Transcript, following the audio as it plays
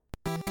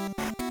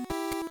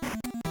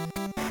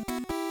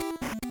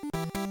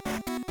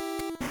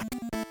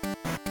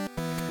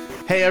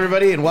Hey,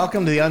 everybody, and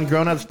welcome to the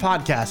Ungrown Ups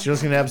podcast. You're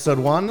listening to episode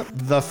 1,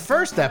 the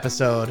first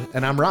episode,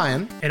 and I'm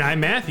Ryan. And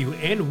I'm Matthew,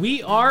 and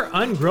we are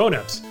Ungrown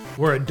Ups.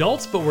 We're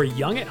adults, but we're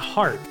young at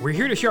heart. We're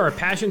here to share our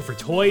passion for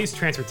toys,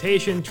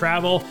 transportation,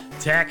 travel,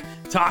 tech,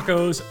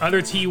 tacos,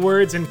 other T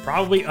words, and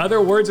probably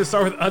other words that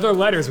start with other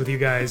letters with you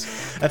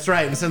guys. That's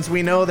right, and since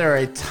we know there are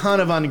a ton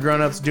of Ungrown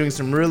Ups doing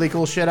some really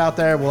cool shit out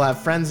there, we'll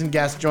have friends and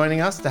guests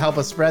joining us to help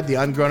us spread the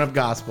Ungrown Up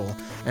gospel.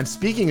 And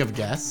speaking of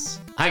guests...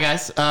 Hi,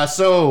 guys.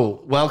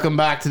 So welcome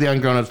back to the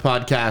Ungrown Ups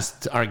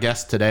podcast. Our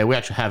guest today, we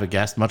actually have a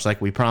guest, much like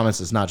we promised.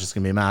 It's not just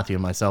going to be Matthew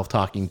and myself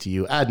talking to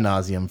you ad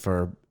nauseum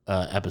for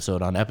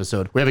episode on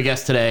episode. We have a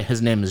guest today.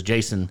 His name is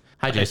Jason.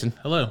 Hi, Jason.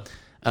 Hello.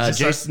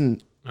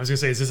 Jason. I was going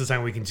to say, is this the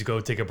time we can just go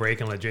take a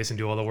break and let Jason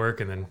do all the work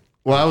and then...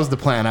 Well, that was the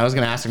plan. I was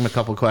going to ask him a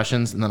couple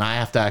questions, and then I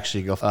have to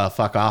actually go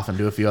fuck off and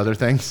do a few other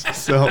things.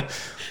 So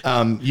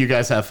you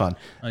guys have fun.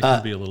 I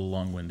can be a little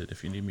long-winded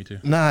if you need me to.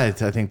 No, I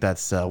think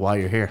that's why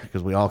you're here,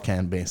 because we all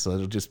can be, so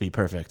it'll just be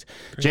perfect.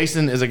 Great.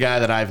 Jason is a guy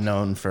that I've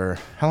known for...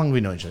 How long have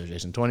we known each other,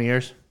 Jason? 20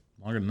 years?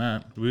 Longer than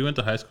that. We went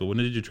to high school. When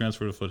did you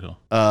transfer to Foothill?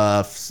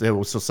 It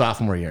was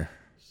sophomore year.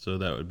 So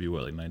that would be,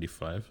 what, like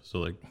 95? So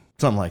like...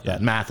 Something like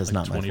that. Math is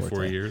like not my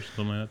 24 years,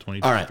 something like that,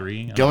 23. All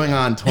right, going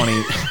on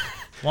 20...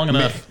 Long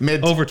enough.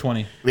 Over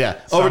 20. Yeah,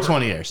 over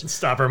 20 years.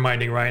 Stop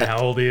reminding Ryan how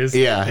old he is.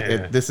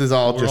 Yeah. This is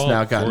all We're just all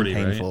now gotten 40,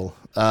 painful.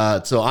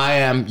 Right? So I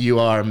am, you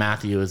are,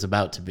 Matthew is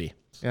about to be.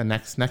 Yeah,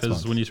 next month.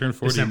 Because when you turn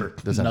 40, December.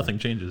 Nothing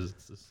changes.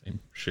 It's the same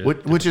shit.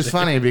 Which is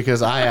funny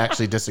because I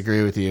actually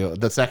disagree with you.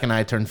 The second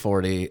I turned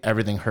 40,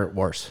 everything hurt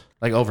worse.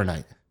 Like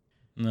overnight.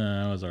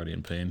 No, I was already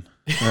in pain.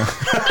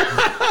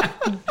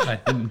 I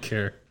didn't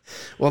care.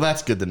 Well,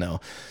 that's good to know.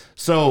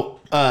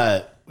 So,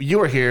 you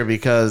were here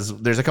because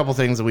there's a couple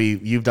things that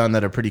you've done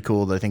that are pretty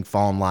cool that I think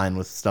fall in line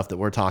with stuff that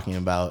we're talking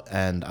about.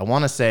 And I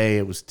want to say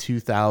it was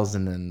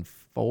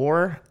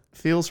 2004,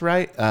 feels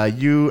right.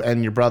 You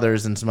and your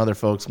brothers and some other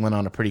folks went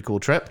on a pretty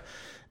cool trip.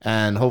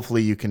 And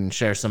hopefully you can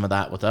share some of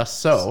that with us.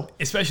 So,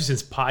 especially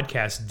since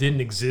podcasts didn't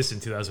exist in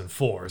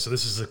 2004. So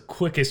this is the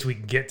quickest we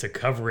can get to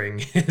covering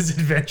his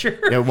adventure.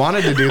 I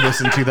wanted to do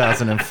this in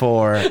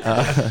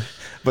 2004.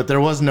 But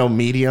there was no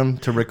medium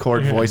to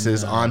record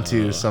voices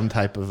onto some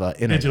type of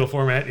digital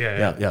format.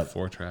 Yeah.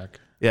 4-track.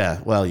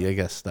 Yeah, well, I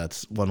guess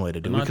that's one way to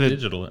do it. Not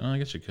digital. I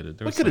guess you could have.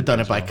 We could have done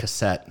it by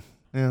cassette.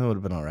 Yeah, it would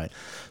have been all right.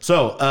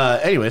 So,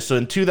 anyway, so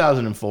in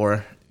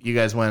 2004, you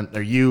guys went,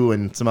 or you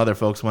and some other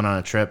folks went on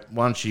a trip.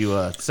 Why don't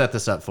you set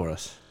this up for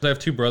us? I have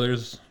two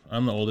brothers.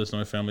 I'm the oldest in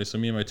my family, so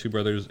me and my two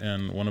brothers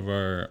and one of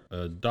our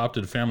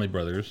adopted family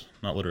brothers,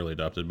 not literally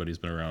adopted, but he's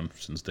been around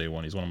since day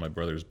one. He's one of my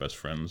brother's best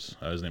friends.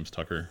 His name's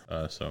Tucker.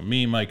 So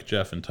me, Mike,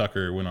 Jeff, and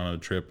Tucker went on a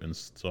trip and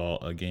saw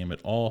a game at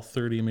all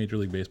 30 Major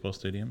League Baseball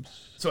stadiums.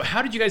 So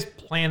how did you guys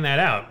plan that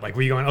out? Like,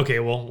 were you going,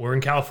 okay, well, we're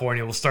in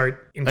California, we'll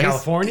start in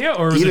California?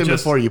 Or was even it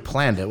just... before you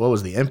planned it, what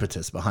was the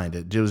impetus behind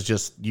it? It was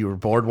just you were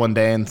bored one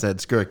day and said,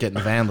 screw it, get in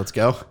the van, let's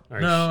go?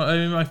 No, I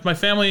mean, my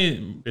family,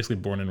 basically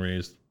born and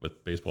raised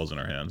with baseballs in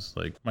our hands.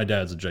 Like, my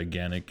dad's a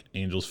gigantic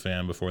Angels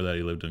fan. Before that,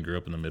 he lived and grew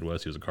up in the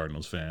Midwest. He was a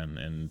Cardinals fan.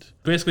 And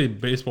basically,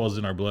 baseball's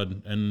in our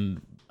blood. And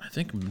I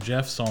think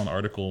Jeff saw an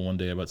article one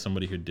day about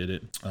somebody who did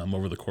it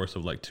over the course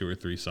of like 2 or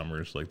 3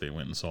 summers. Like, they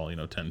went and saw,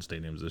 10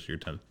 stadiums this year,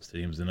 10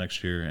 stadiums the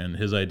next year. And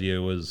his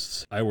idea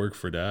was, I work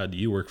for Dad,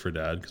 you work for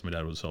Dad, because my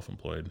dad was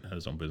self-employed, had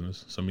his own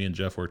business. So me and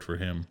Jeff worked for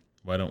him.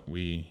 Why don't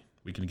we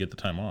can get the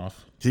time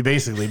off. See,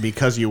 basically,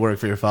 because you work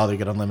for your father, you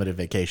get unlimited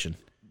vacation.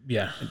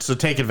 Yeah. So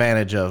take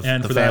advantage of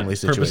and the for family that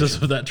situation.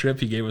 purposes of that trip,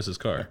 he gave us his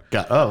car.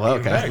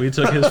 Okay. We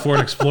took his Ford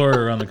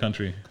Explorer around the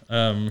country.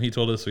 He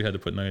told us we had to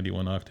put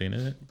 91 octane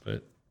in it,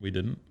 but we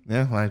didn't.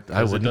 Yeah,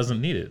 I wouldn't. It doesn't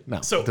need it. No,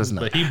 it does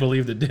not. But he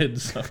believed it did.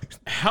 So.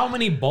 How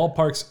many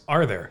ballparks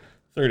are there?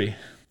 30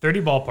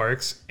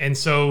 ballparks. And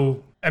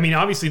so, I mean,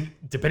 obviously,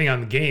 depending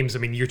on the games, I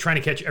mean, you're trying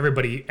to catch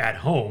everybody at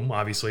home,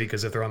 obviously,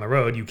 because if they're on the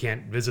road, you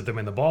can't visit them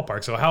in the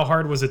ballpark. So how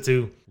hard was it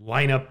to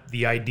line up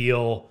the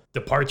ideal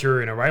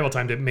departure and arrival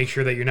time to make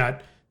sure that you're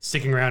not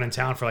sticking around in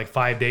town for like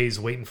 5 days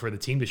waiting for the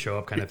team to show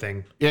up kind of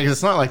thing? Yeah, because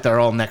it's not like they're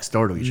all next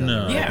door to each other.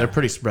 No. Right? Yeah. They're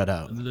pretty spread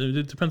out.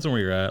 It depends on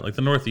where you're at. Like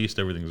the Northeast,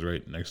 everything's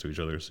right next to each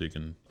other, so you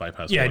can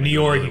bypass. Yeah, New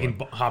York, you can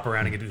hop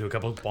around and get to a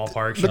couple of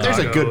ballparks. But there's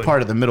a Chicago good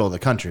part of the middle of the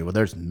country where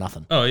there's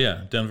nothing. Oh,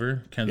 yeah.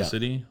 Denver, Kansas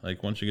City.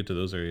 Like once you get to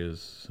those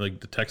areas,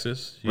 like the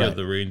Texas, you have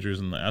the Rangers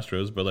and the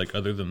Astros, but like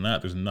other than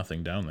that, there's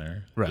nothing down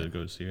there to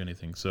go see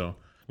anything. So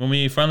when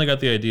we finally got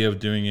the idea of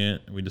doing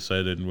it, we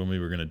decided when we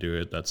were going to do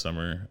it that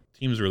summer.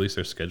 Teams release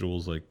their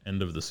schedules like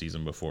end of the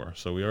season before,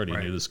 so we already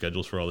knew the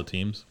schedules for all the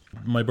teams.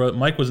 My brother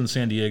Mike was in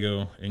San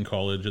Diego in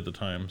college at the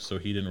time, so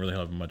he didn't really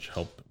have much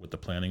help with the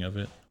planning of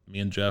it. Me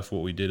and Jeff,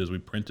 what we did is we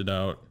printed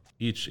out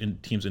each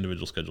team's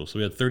individual schedule. So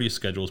we had 30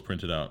 schedules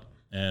printed out,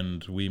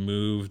 and we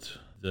moved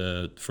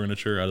the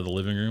furniture out of the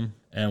living room,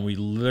 and we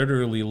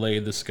literally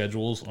laid the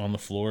schedules on the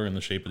floor in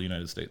the shape of the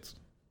United States.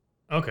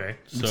 Okay.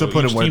 So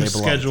put them where they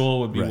belong.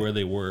 Schedule would be where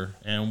they were.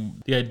 And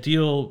the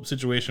ideal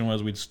situation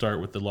was we'd start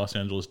with the Los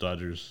Angeles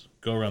Dodgers,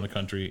 go around the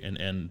country, and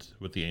end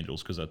with the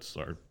Angels because that's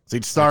our. So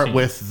you'd start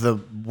with the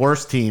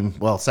worst team,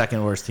 well,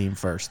 second worst team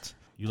first.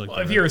 You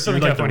like if you're a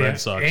Southern California Red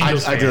Sox.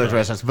 Angels I do fan, like the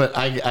Red Sox, but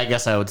I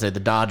guess I would say the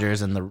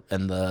Dodgers and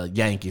the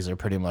Yankees are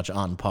pretty much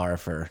on par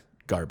for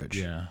garbage.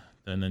 Yeah,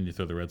 and then you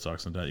throw the Red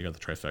Sox on that, you got the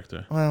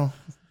trifecta. Well,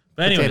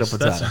 but anyways,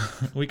 potato.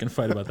 we can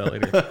fight about that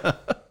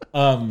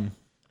later.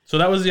 So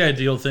that was the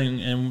ideal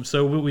thing, and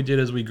so what we did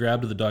is we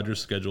grabbed the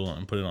Dodgers schedule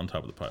and put it on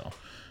top of the pile.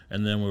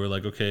 And then we were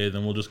like, okay,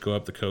 then we'll just go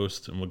up the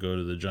coast and we'll go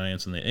to the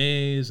Giants and the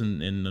A's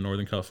and in the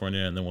Northern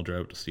California, and then we'll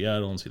drive up to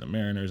Seattle and see the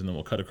Mariners, and then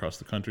we'll cut across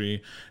the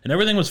country. And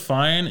everything was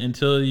fine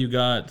until you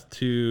got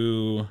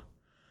to,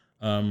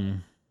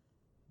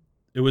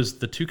 it was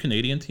the 2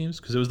 Canadian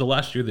teams, because it was the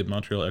last year the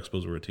Montreal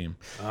Expos were a team.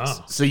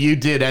 Oh. So you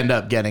did end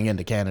up getting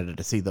into Canada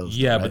to see those.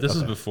 Yeah, right? but this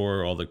is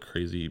before all the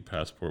crazy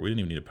passport. We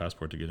didn't even need a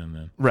passport to get in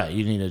then. Right,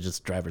 you need a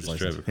just driver's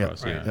license. Drive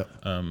across, Yep. yeah.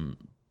 Yep.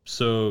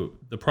 So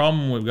the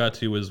problem we got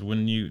to was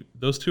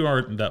those two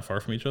aren't that far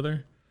from each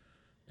other,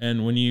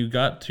 and when you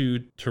got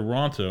to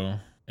Toronto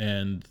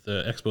and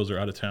the Expos are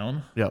out of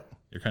town, Yep.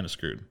 you're kind of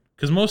screwed.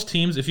 Because most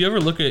teams, if you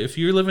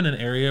live in an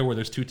area where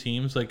there's two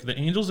teams, like the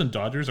Angels and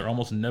Dodgers are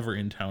almost never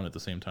in town at the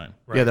same time.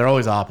 Right. Yeah, they're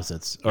always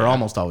opposites, or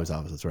almost always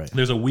opposites, right?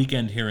 There's a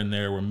weekend here and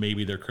there where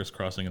maybe they're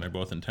crisscrossing and they're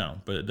both in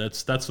town, but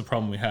that's the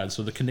problem we had.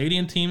 So the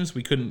Canadian teams,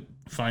 we couldn't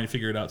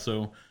figure it out.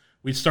 So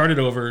we started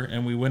over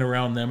and we went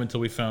around them until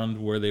we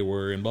found where they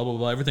were and blah, blah,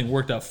 blah. Everything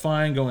worked out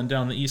fine going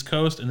down the East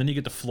Coast. And then you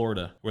get to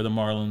Florida where the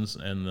Marlins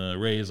and the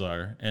Rays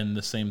are. And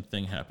the same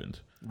thing happened.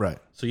 Right.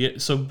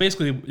 So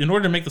basically, in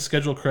order to make the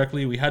schedule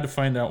correctly, we had to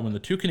find out when the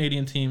 2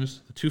 Canadian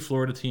teams, the 2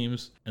 Florida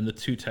teams, and the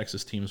 2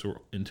 Texas teams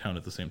were in town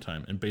at the same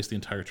time and base the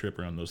entire trip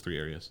around those 3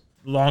 areas.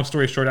 Long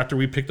story short, after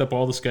we picked up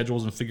all the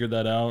schedules and figured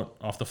that out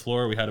off the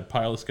floor, we had a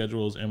pile of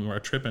schedules and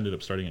our trip ended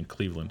up starting in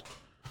Cleveland.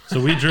 So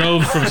we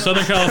drove from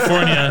Southern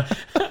California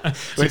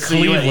to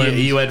Cleveland.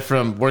 You went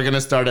from, we're going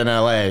to start in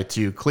LA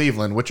to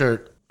Cleveland, which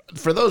are,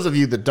 for those of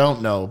you that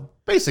don't know,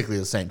 basically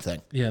the same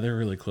thing. Yeah, they're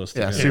really close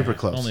together. Yeah, super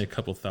close. Only a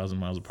couple thousand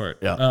miles apart.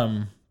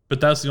 Yeah. But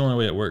that's the only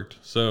way it worked.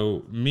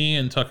 So me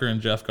and Tucker and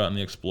Jeff got in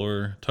the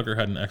Explorer. Tucker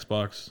had an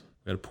Xbox.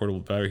 We had a portable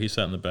battery. He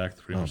sat in the back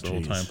pretty much the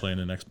whole time playing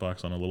an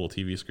Xbox on a little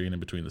TV screen in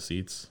between the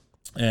seats.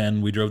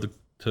 And we drove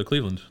to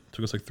Cleveland. It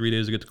took us like 3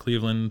 days to get to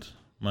Cleveland.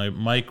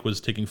 Mike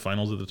was taking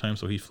finals at the time,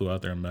 so he flew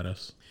out there and met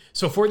us.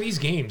 So for these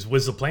games,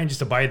 was the plan just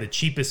to buy the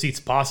cheapest seats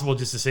possible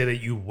just to say that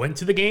you went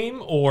to the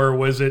game? Or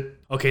was it,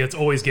 okay, let's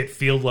always get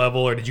field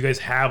level? Or did you guys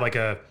have like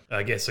a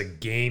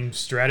game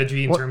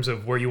strategy in terms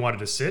of where you wanted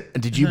to sit?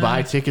 Did you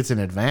buy tickets in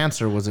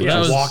advance or was it Yeah,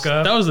 just walk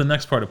up? That was the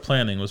next part of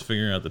planning, was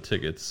figuring out the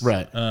tickets.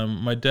 Right.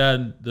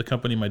 The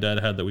company my dad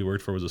had that we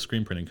worked for was a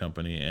screen printing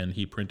company, and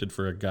he printed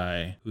for a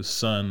guy whose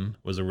son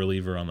was a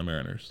reliever on the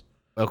Mariners.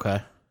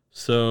 Okay.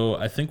 So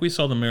I think we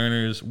saw the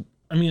Mariners.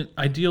 I mean,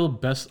 ideal,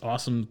 best,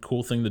 awesome,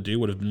 cool thing to do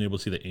would have been able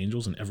to see the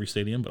Angels in every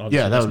stadium, but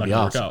obviously that's not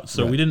going to work out.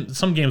 So we didn't.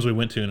 Some games we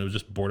went to, and it was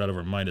just bored out of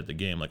our mind at the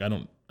game. Like I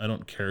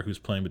don't care who's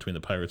playing between the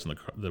Pirates and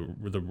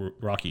the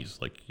Rockies.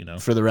 Like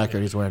For the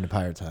record, he's wearing a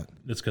Pirates hat.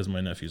 It's because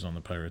my nephew's on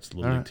the Pirates, the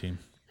little league team.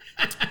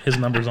 His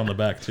number's on the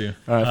back too.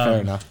 All right,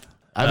 fair enough.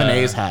 I have an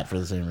A's hat for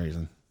the same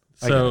reason.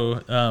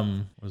 So,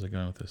 where was I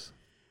going with this?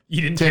 You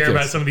didn't care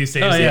about some of these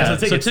things. Oh, yeah.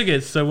 So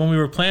tickets. So when we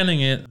were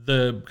planning it,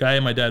 the guy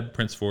my dad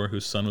prints for,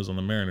 whose son was on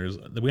the Mariners,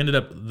 we ended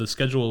up, the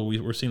schedule, we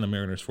were seeing the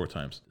Mariners 4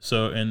 times.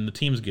 So, and the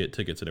teams get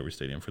tickets at every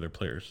stadium for their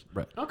players.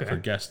 Right. Okay. For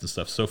guests and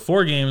stuff. So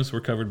 4 games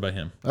were covered by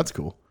him. That's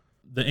cool.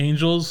 The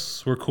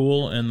Angels were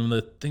cool, and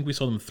I think we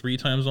saw them 3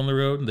 times on the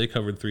road, and they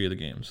covered 3 of the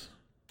games.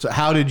 So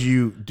how did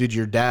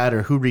your dad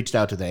or who reached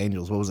out to the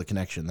Angels? What was the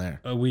connection there?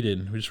 We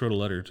did. We just wrote a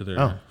letter to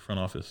their front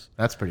office.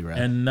 That's pretty rad.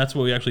 And that's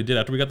what we actually did.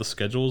 After we got the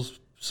schedules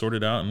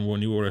sorted out and we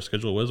knew what our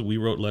schedule was, we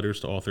wrote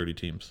letters to all 30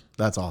 teams.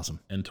 That's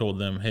awesome. And told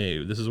them,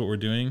 hey, this is what we're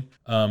doing.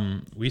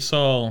 We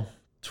saw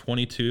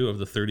 22 of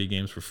the 30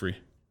 games for free.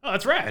 Oh,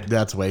 that's rad.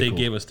 That's way cool. They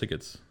gave us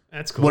tickets.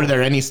 That's cool. Were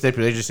there any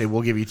stipulations? They just say,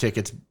 we'll give you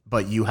tickets,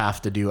 but you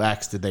have to do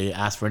X. Did they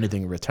ask for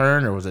anything in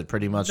return, or was it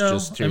pretty much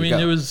just there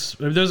was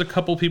a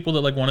couple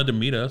people that wanted to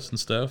meet us and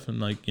stuff,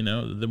 and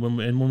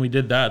when we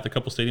did that, the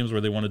couple stadiums where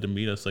they wanted to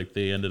meet us,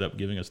 they ended up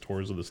giving us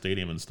tours of the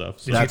stadium and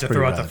stuff. So did you get to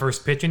throw out the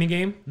first pitch any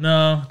game?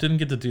 No, didn't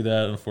get to do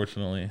that,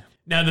 unfortunately.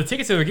 Now the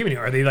tickets that they're giving you,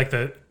 are they like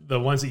the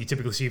ones that you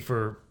typically see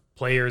for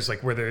players,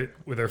 like where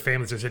their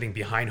families are sitting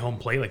behind home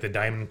plate, like the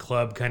Diamond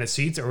Club kind of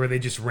seats, or were they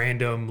just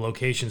random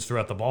locations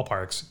throughout the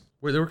ballparks?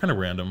 They were kind of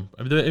random.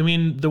 I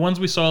mean, the ones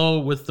we saw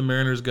with the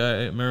Mariners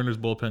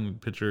bullpen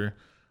pitcher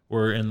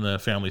were in the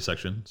family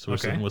section. So we're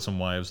sitting with some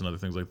wives and other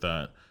things like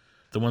that.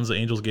 The ones the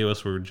Angels gave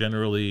us were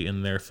generally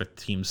in their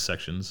team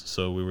sections.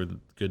 So we were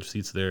good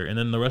seats there. And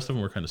then the rest of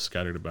them were kind of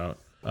scattered about.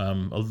 A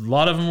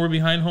lot of them were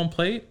behind home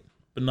plate,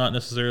 but not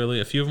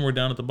necessarily. A few of them were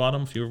down at the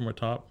bottom. A few of them were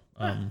top.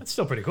 That's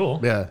still pretty cool.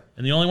 Yeah.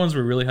 And the only ones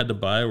we really had to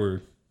buy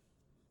were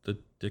the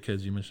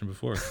dickheads you mentioned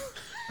before.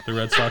 The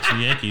Red Sox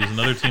and Yankees and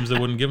other teams that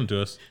wouldn't give them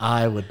to us.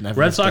 I would never.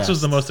 Red Sox was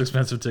the most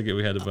expensive ticket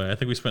we had to buy. I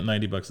think we spent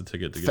 $90 a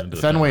ticket to get into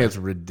the Fenway is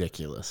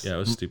ridiculous. Yeah, it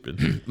was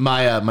stupid.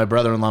 My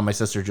brother-in-law, my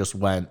sister just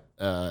went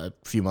a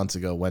few months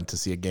ago. Went to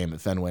see a game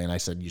at Fenway, and I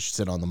said you should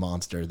sit on the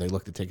Monster. They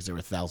looked at tickets; they were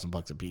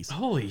 $1,000 a piece.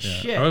 Holy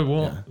shit! Oh,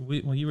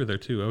 well, you were there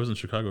too. I was in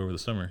Chicago over the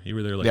summer. You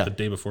were there the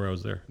day before I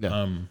was there.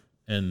 Yeah.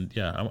 And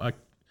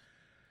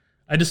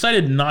I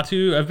decided not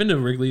to. I've been to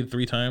Wrigley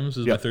 3 times.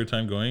 This is my 3rd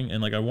time going.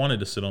 And I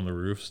wanted to sit on the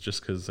roofs just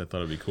because I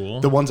thought it'd be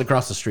cool. The ones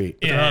across the street.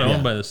 But they're not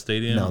owned by the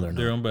stadium. No, they're not.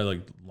 They're owned by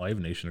Live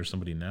Nation or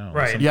somebody now.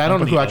 Right. Yeah, I don't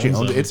know who actually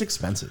owns it. It's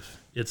expensive.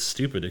 It's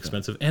stupid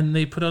expensive. And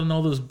they put on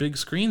all those big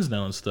screens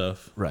now and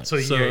stuff. Right. So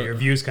your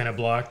view's kind of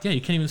blocked? Yeah,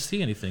 you can't even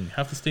see anything.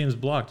 Half the stadium's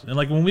blocked. And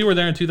when we were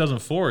there in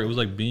 2004, it was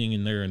like being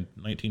in there in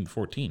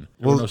 1914.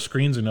 There were no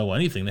screens or no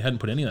anything. They hadn't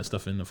put any of that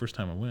stuff in the first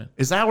time I went.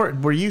 Is that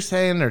were you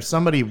saying, or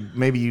somebody,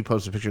 maybe you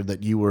posted a picture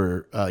that you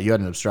were, you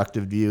had an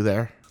obstructed view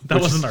there? That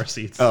wasn't our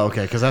seats. Oh,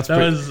 okay. Because that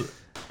was...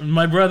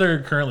 My brother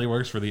currently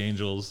works for the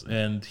Angels,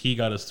 and he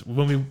got us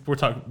when we're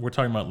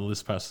talking about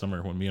this past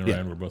summer when me and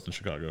Ryan were both in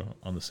Chicago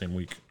on the same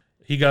week.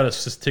 He got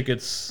us just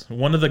tickets.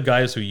 One of the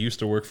guys who used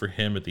to work for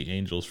him at the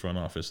Angels front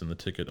office and the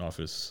ticket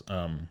office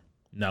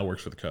now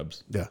works for the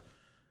Cubs. Yeah,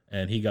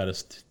 and he got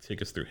us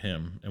tickets through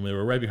him, and we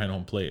were right behind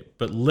home plate.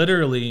 But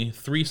literally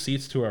 3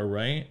 seats to our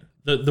right,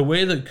 the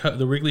way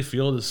the Wrigley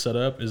Field is set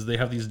up is they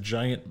have these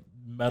giant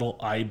metal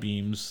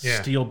I-beams,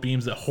 steel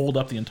beams that hold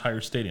up the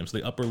entire stadium, so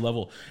the upper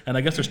level. And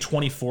I guess there's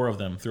 24 of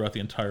them throughout the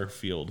entire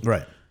field.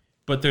 Right.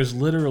 But there's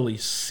literally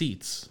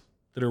seats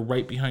that are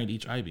right behind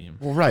each I-beam.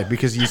 Well, right,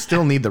 because you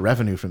still need the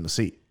revenue from the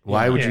seat.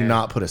 Why would you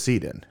not put a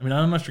seat in? I mean, I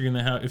don't know if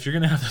you're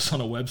gonna have this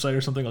on a website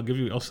or something.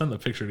 I'll send the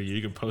picture to you.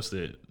 You can post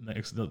it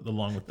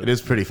along with the It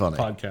is pretty funny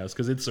podcast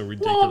because it's a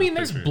ridiculous. Well, I mean,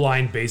 there's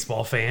blind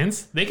baseball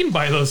fans. They can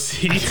buy those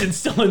seats and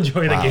still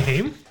enjoy the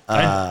game.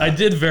 I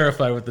did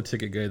verify with the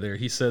ticket guy there.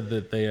 He said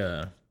that they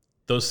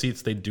those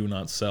seats they do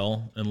not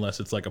sell unless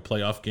it's like a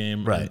playoff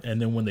game. Right.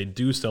 And then when they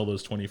do sell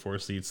those 24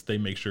 seats, they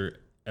make sure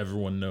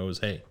everyone knows,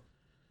 hey,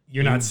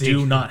 you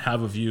do not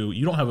have a view.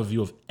 You don't have a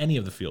view of any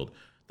of the field.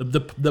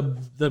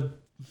 The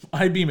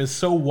I-beam is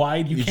so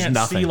wide you can't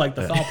see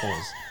the foul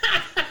poles.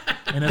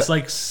 And it's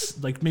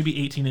like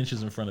maybe 18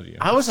 inches in front of you.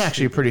 I was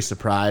actually pretty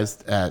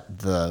surprised at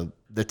the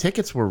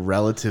tickets were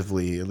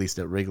relatively, at least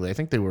at Wrigley, I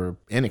think they were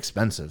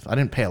inexpensive. I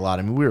didn't pay a lot.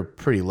 I mean, we were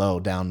pretty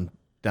low down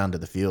to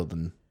the field,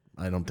 and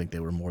I don't think they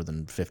were more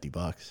than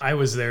 $50. I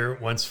was there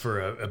once for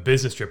a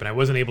business trip, and I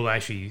wasn't able to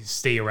actually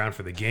stay around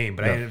for the game,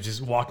 but I ended up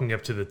just walking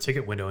up to the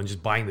ticket window and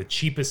just buying the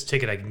cheapest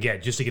ticket I can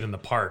get just to get in the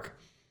park.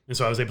 And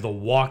so I was able to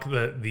walk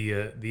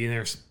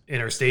the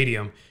inner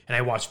stadium, and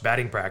I watched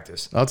batting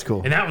practice. That's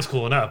cool. And that was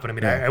cool enough. But I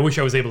mean, I wish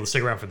I was able to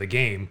stick around for the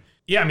game.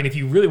 Yeah, I mean, if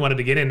you really wanted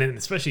to get in, and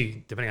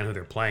especially depending on who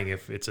they're playing,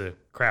 if it's a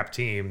crap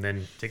team,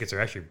 then tickets are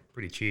actually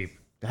pretty cheap.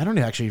 I don't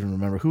actually even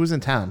remember who was in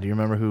town. Do you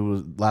remember who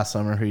was last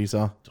summer who you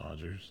saw?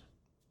 Dodgers.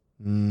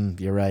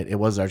 You're right. It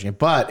was our game,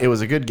 but it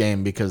was a good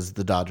game because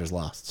the Dodgers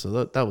lost,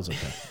 so that was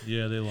okay.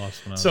 Yeah, they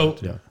lost. When I so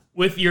was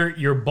with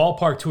your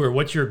ballpark tour,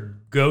 what's your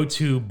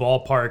go-to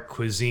ballpark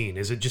cuisine?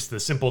 Is it just the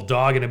simple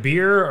dog and a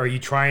beer? Or are you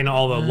trying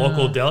all the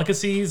local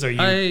delicacies? Are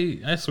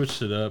you? I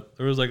switched it up.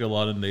 There was a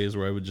lot of days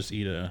where I would just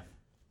eat I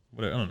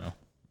don't know.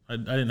 I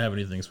didn't have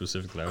anything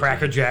specific that I was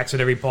Cracker Jacks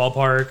at every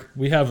ballpark.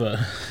 We have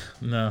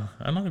no.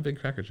 I'm not a big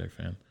Cracker Jack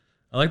fan.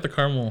 I like the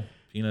caramel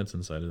peanuts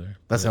inside of there.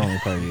 That's the only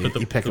part you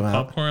pick them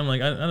out. Popcorn, I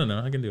don't know.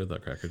 I can do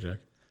without Cracker Jack.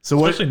 So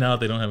especially now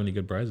that they don't have any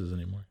good prizes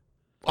anymore.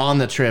 On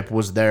the trip,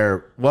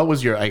 what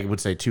was your, I would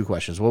say 2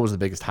 questions. What was the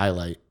biggest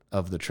highlight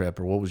of the trip,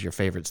 or what was your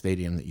favorite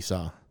stadium that you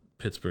saw?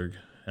 Pittsburgh.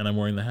 And I'm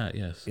wearing the hat,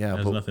 yes. Yeah, it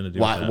has nothing to do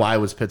with that. Why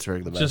was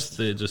Pittsburgh the best?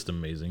 Just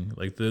amazing.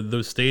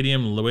 The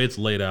stadium, the way it's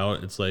laid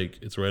out, it's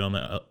it's right on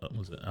the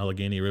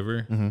Allegheny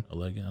River. I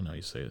don't know how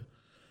you say it.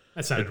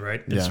 That sounded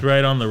right. It's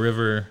right on the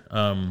river.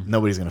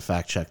 Nobody's gonna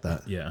fact check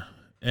that. Yeah,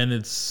 and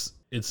it's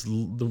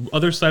the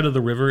other side of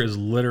the river is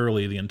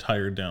literally the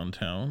entire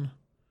downtown.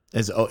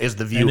 Is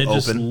the view and it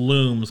open? Just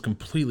looms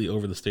completely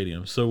over the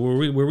stadium. So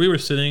where we were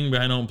sitting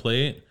behind home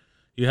plate,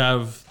 you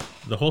have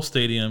the whole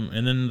stadium,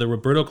 and then the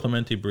Roberto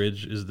Clemente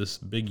Bridge is this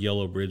big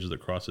yellow bridge that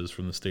crosses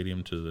from the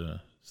stadium to the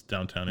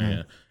downtown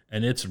area,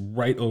 and it's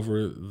right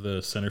over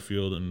the center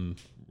field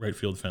and right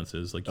field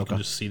fences. You can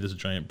just see this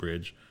giant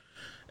bridge,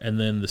 and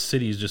then the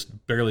city is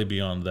just barely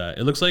beyond that.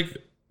 It looks like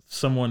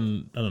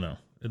someone, I don't know,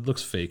 it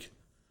looks fake.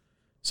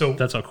 So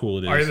that's how cool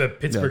it is. Are the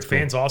Pittsburgh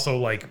fans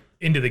also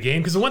into the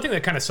game? Because the one thing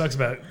that kind of sucks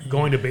about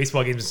going to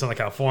baseball games in Southern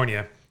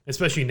California,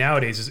 especially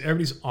nowadays, is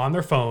everybody's on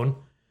their phone,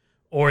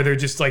 or they're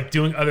just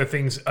doing other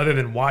things other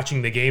than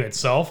watching the game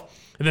itself.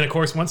 And then of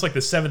course, once the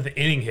 7th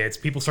inning hits,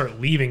 people start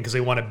leaving because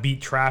they want to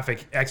beat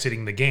traffic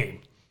exiting the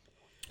game.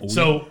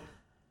 So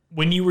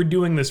when you were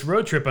doing this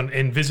road trip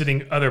and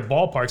visiting other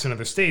ballparks in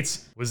other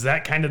states, was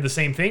that kind of the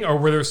same thing? Or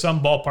were there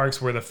some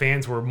ballparks where the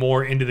fans were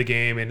more into the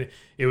game and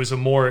it was a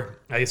more,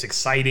 I guess,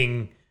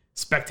 exciting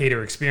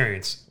spectator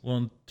experience. Well,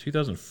 in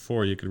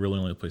 2004, you could really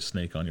only play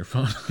Snake on your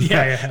phone.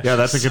 Yeah,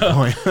 that's a good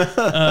point.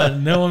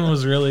 No one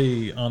was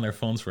really on their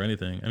phones for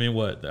anything. I mean,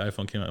 the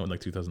iPhone came out in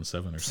like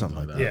 2007 or something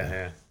like that.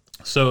 Yeah.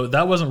 So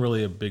that wasn't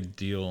really a big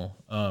deal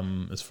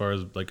as far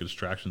as like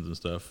distractions and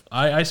stuff.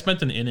 I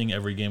spent an inning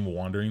every game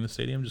wandering the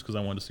stadium just because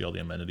I wanted to see all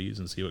the amenities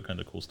and see what kind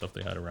of cool stuff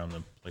they had around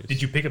the place.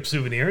 Did you pick up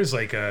souvenirs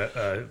like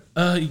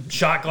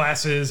shot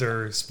glasses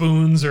or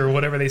spoons or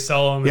whatever they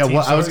sell on the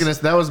team stores?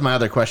 That was my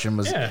other question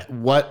was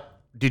what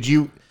did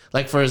you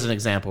like, for as an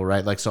example,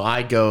 right? Like, so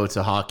I go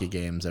to hockey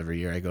games every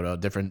year. I go to a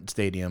different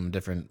stadium,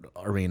 different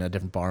arena,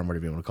 different barn,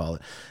 whatever you want to call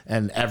it.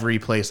 And every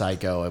place I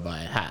go, I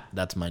buy a hat.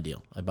 That's my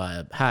deal. I buy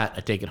a hat.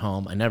 I take it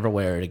home. I never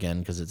wear it again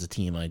because it's a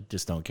team I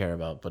just don't care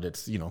about. But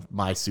it's,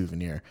 my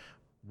souvenir.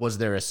 Was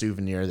there a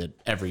souvenir that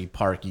every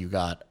park you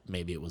got,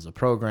 maybe it was a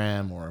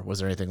program, or was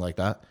there anything like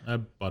that? I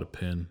bought a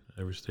pin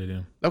every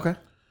stadium. Okay.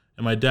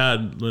 And my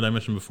dad, that I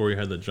mentioned before, he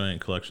had that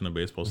giant collection of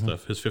baseball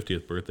stuff. His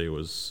 50th birthday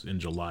was in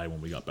July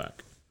when we got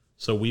back.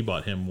 So we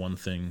bought him one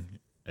thing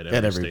at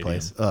every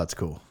place. Oh, that's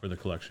cool. For the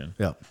collection.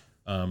 Yeah.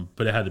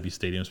 But it had to be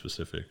stadium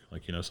specific,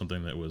 like,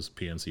 something that was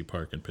PNC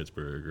Park in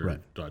Pittsburgh or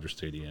Dodger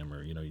Stadium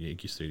or,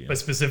 Yankee Stadium. But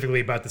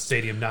specifically about the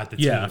stadium, not the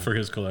team. Yeah, for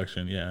his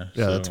collection. Yeah.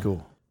 Yeah, that's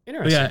cool.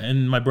 Interesting. Yeah,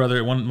 and my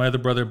other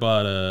brother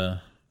bought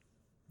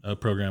a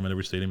program at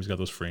every stadium. He's got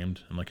those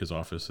framed in like his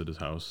office at his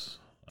house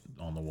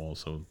on the wall.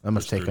 So that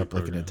must take up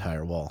like an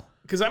entire wall.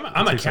 Because I'm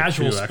a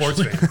casual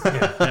sports fan.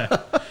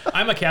 Yeah.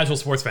 I'm a casual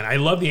sports fan. I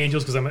love the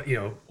Angels because I'm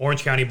a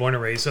Orange County born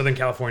and raised, Southern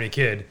California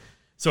kid.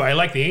 So I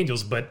like the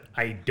Angels, but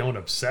I don't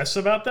obsess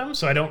about them.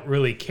 So I don't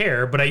really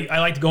care. But I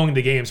like going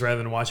to games rather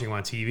than watching them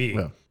on TV.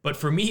 Yeah. But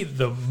for me,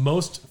 the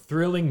most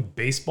thrilling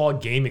baseball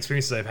game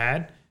experiences I've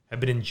had have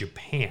been in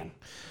Japan.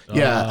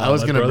 Yeah, I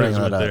was going to bring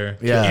that up. There.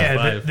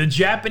 Yeah, the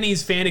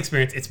Japanese fan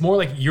experience, it's more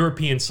like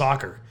European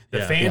soccer.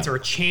 The fans are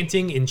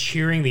chanting and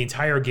cheering the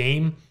entire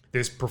game.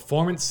 There's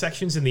performance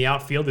sections in the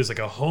outfield. There's like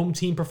a home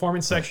team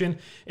performance section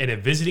and a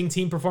visiting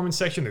team performance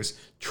section. There's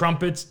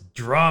trumpets,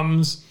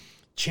 drums,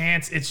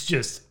 chants. It's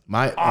just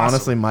awesome.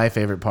 Honestly, my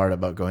favorite part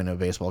about going to a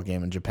baseball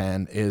game in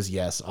Japan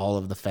is, all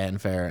of the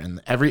fanfare, and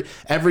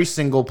every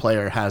single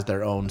player has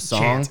their own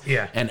song.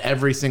 Chant, and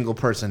every single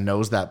person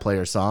knows that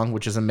player's song,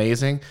 which is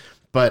amazing.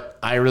 But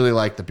I really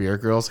like the beer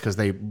girls because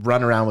they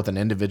run around with an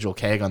individual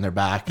keg on their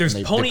back. There's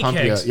pony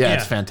kegs.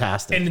 It's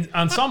fantastic. And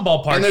on some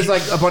ballparks. And there's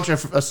like a bunch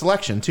of a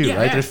selection too,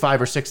 right? There's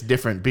 5 or 6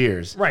 different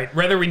beers. Right.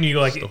 Rather when you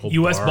go like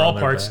U.S.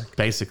 ballparks.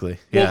 Basically,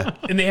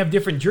 and they have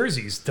different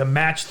jerseys to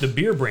match the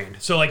beer brand.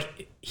 So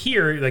like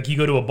here, like you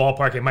go to a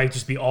ballpark, it might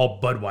just be all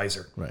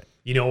Budweiser. Right.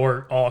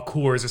 Or all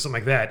Coors or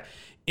something like that.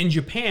 In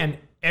Japan,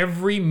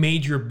 every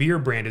major beer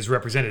brand is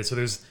represented. So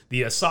there's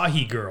the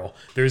Asahi girl.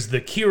 There's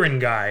the Kirin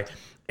guy.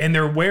 And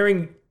they're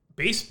wearing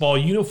baseball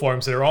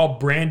uniforms that are all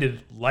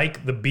branded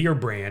like the beer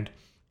brand.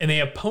 And they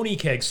have pony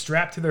kegs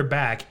strapped to their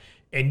back.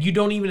 And you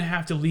don't even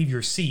have to leave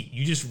your seat.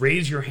 You just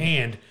raise your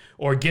hand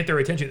or get their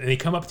attention. And they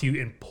come up to you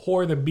and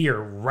pour the beer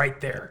right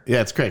there.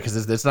 Yeah, it's great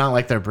because it's not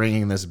like they're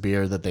bringing this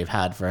beer that they've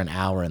had for an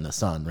hour in the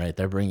sun, right?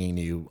 They're bringing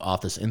you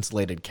off this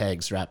insulated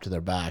keg strapped to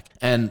their back.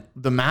 And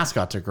the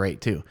mascots are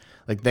great too.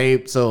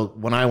 So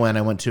when I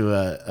went to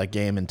a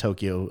game in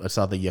Tokyo. I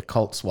saw the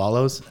Yakult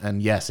Swallows,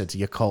 and yes, it's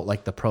Yakult,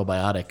 like the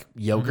probiotic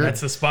yogurt.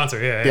 That's the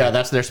sponsor, yeah.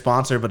 That's their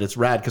sponsor, but it's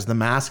rad because the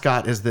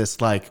mascot is this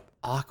like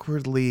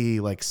awkwardly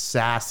like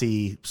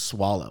sassy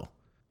swallow.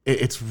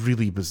 It's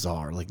really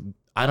bizarre. Like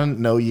I don't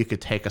know, you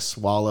could take a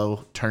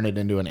swallow, turn it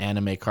into an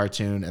anime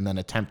cartoon, and then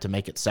attempt to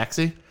make it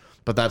sexy,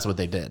 but that's what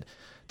they did.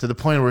 To the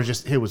point where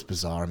it was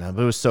bizarre, man.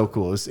 But it was so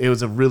cool. It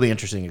was a really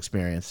interesting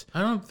experience.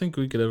 I don't think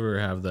we could ever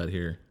have that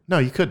here. No,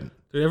 you couldn't.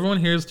 Dude, everyone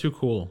here is too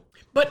cool.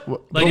 But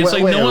it's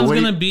like no one's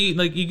gonna be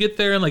like, you get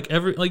there and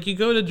like you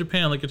go to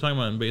Japan, like you're talking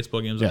about in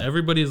baseball games, and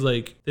everybody's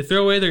like, they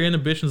throw away their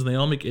inhibitions and they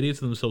all make idiots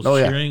of themselves,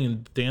 cheering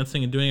and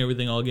dancing and doing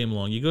everything all game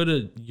long. You go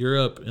to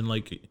Europe and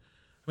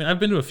I've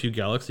been to a few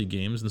Galaxy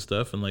games and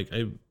stuff,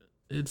 and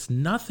it's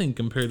nothing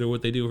compared to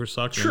what they do for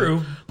soccer.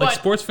 True, but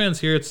sports fans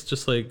here, it's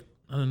just like,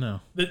 I don't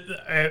know.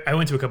 I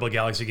went to a couple of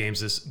Galaxy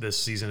games this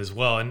season as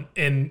well,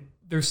 and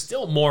there's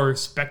still more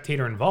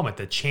spectator involvement.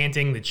 The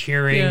chanting, the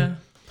cheering. Yeah.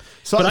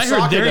 So but I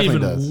heard they're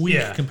even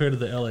weak compared to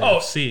the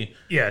LAFC. Oh,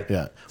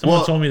 yeah.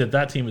 Someone told me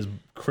that team is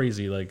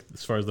crazy, like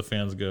as far as the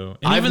fans go.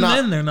 And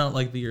then they're not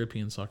like the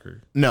European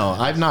soccer. No,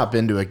 I've not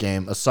been to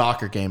a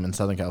soccer game in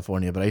Southern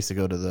California, but I used to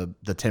go to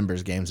the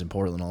Timbers games in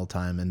Portland all the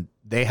time, and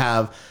they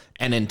have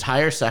an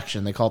entire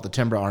section. They call it the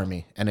Timber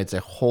Army, and it's a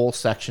whole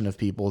section of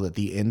people that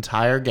the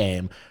entire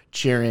game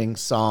cheering,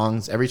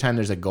 songs. Every time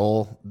there's a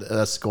goal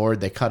scored,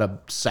 they cut a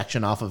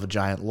section off of a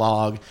giant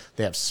log.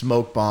 They have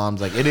smoke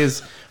bombs. Like it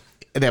is.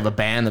 They have a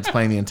band that's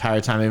playing the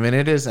entire time. I mean,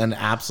 it is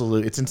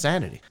it's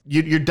insanity.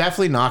 You're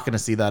definitely not going to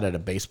see that at a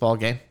baseball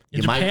game.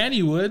 In Japan,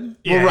 you would.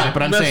 Yeah. Well, right,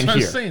 but I'm saying here.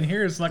 I'm saying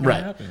here, it's not going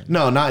to happen.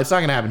 No, it's not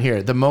going to happen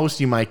here. The most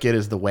you might get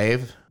is the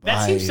wave.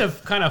 That seems to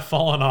have kind of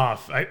fallen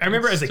off. I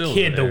remember as a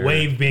kid, the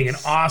wave being an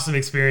awesome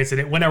experience, and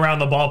it went around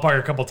the ballpark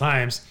a couple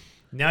times.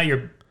 Now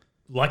you're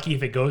lucky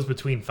if it goes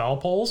between foul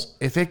poles.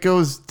 If it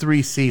goes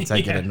 3 seats,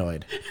 I get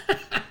annoyed.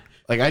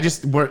 Like I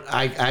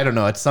don't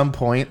know. At some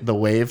point, the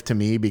wave to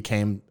me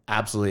became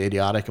absolutely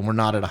idiotic, and we're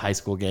not at a high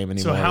school game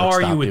anymore. So how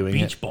are you with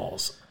beach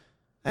balls?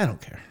 I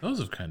don't care. Those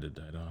have kind of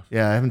died off.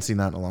 Yeah, I haven't seen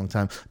that in a long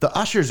time. The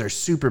ushers are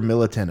super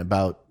militant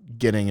about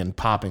getting and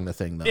popping the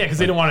thing, though. Yeah, because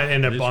they don't want to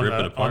end up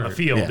on the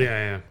field.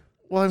 Yeah.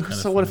 Well,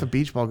 so what if a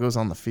beach ball goes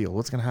on the field?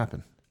 What's going to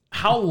happen?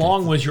 How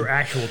long was your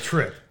actual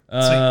trip?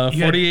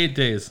 48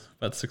 days,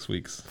 about 6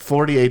 weeks.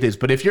 48 days.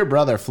 But if your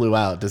brother flew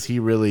out, does he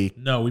really?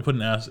 No, we put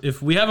an ask.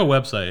 If we have a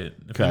website,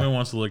 if anyone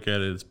wants to look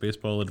at it, it's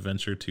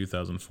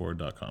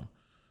baseballadventure2004.com.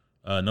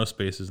 No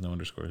spaces, no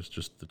underscores,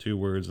 just the 2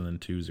 words and then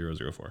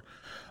 2004.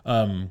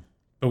 But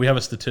we have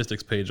a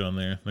statistics page on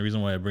there. The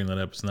reason why I bring that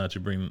up is not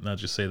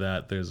just say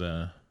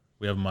that.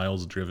 We have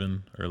miles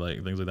driven or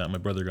like things like that. My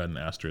brother got an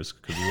asterisk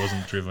because he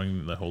wasn't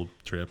driving the whole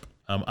trip.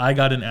 I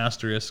got an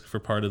asterisk for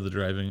part of the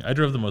driving. I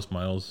drove the most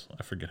miles.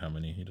 I forget how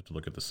many. You'd have to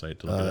look at the site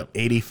to look it up.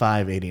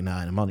 85,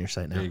 89. I'm on your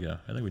site now. There you go.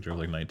 I think we drove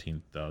like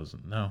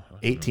 19,000. No.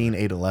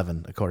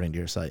 18,811 according to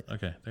your site.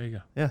 Okay, there you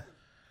go. Yeah.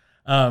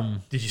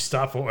 Did you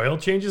stop for oil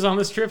changes on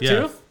this trip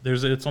too?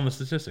 It's on the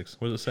statistics.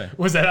 What does it say?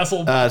 Was that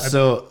asshole?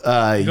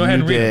 Go ahead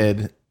and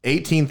did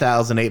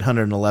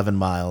 18,811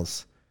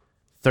 miles,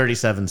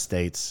 37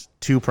 states,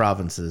 2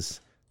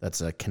 provinces.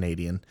 That's a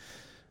Canadian.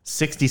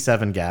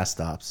 67 gas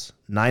stops,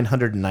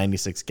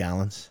 996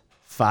 gallons,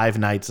 5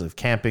 nights of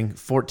camping,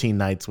 14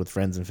 nights with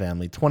friends and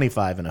family,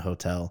 25 in a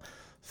hotel,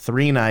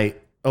 3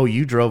 night. Oh,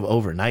 you drove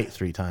overnight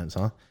 3 times,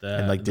 huh?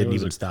 And didn't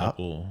even stop.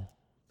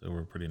 That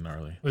were pretty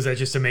gnarly. Was that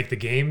just to make the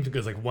game?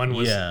 Because one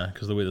was... Yeah,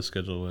 because the way the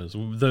schedule was.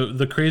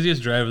 The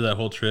craziest drive of that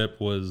whole trip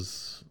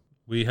was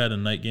we had a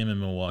night game in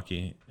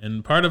Milwaukee.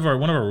 And one of our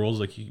rules,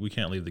 we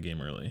can't leave the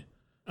game early.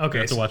 Okay.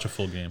 We have to watch a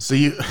full game. So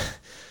you...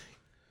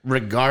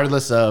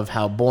 Regardless of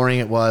how boring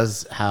it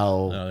was,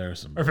 or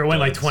if it went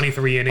like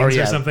 23 innings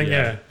or something,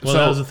 yeah. Well,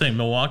 that was the thing.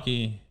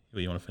 Milwaukee...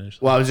 Wait, you want to finish?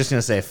 Well, I was just going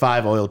to say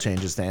 5 oil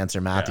changes to answer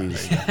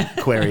Matthew's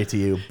query to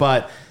you.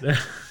 But...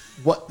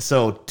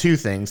 So 2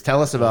 things.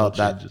 Tell us about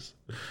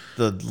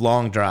the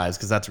long drives,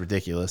 because that's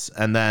ridiculous.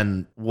 And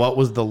then what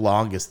was the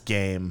longest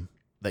game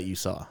that you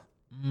saw?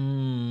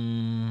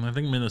 I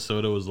think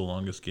Minnesota was the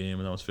longest game,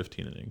 and that was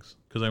 15 innings.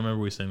 Because I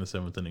remember we sang the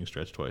 7th inning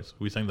stretch twice.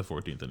 We sang the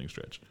 14th inning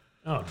stretch.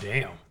 Oh,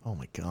 damn. Oh,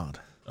 my God.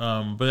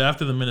 But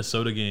after the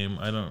Minnesota game,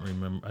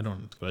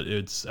 but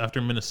it's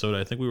after Minnesota,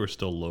 I think we were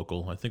still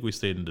local. I think we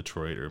stayed in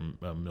Detroit or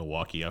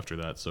Milwaukee after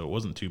that, so it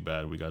wasn't too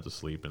bad. We got to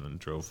sleep and then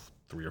drove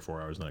 3 or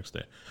 4 hours the next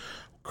day.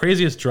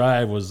 Craziest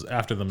drive was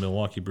after the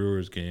Milwaukee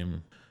Brewers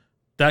game.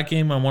 That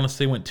game, I want to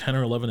say, went 10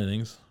 or 11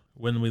 innings.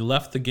 When we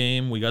left the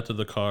game, we got to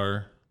the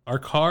car. Our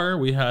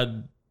car,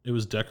 it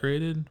was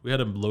decorated. We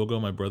had a logo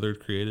my brother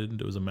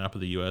created. It was a map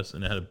of the U.S.,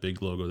 and it had a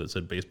big logo that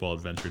said Baseball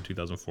Adventure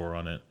 2004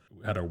 on it.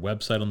 We had our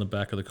website on the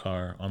back of the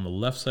car. On the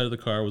left side of the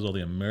car was all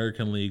the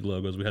American League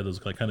logos. We had those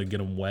kind of get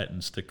them wet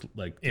and stick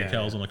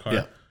decals on the car.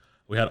 Yeah.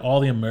 We had all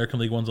the American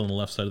League ones on the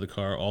left side of the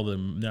car, all the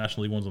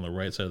National League ones on the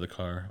right side of the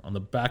car. On the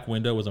back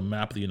window was a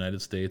map of the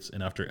United States,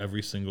 and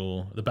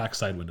the back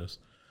side windows,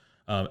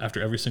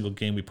 after every single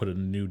game, we put a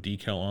new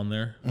decal on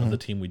there of the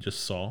team we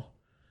just saw.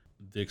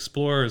 The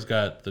Explorer's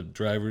got the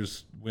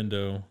driver's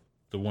window,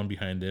 the one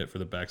behind it for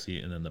the back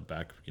seat, and then the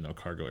back,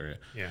 cargo area.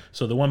 Yeah.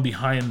 So the one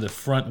behind the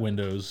front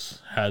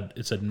windows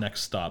said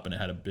next stop, and it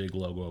had a big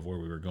logo of where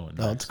we were going next.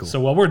 Oh, that's cool. So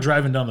while we're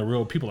driving down the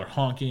road, people are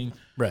honking.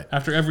 Right.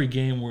 After every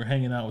game, we're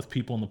hanging out with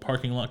people in the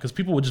parking lot because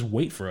people would just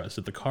wait for us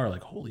at the car,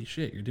 like, holy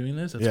shit, you're doing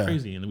this? That's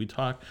crazy. And then we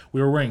talk.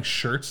 We were wearing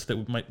shirts that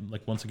we might,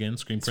 once again,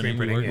 screen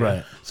printing.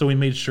 Right. So we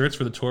made shirts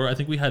for the tour. I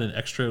think we had an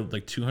extra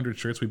 200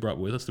 shirts we brought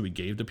with us that we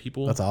gave to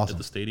people. That's awesome.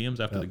 At the stadiums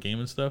after the game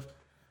and stuff.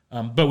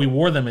 But we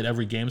wore them at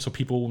every game, so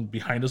people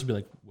behind us would be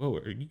like, whoa,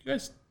 are you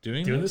guys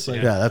doing this?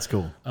 Yeah, that's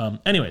cool.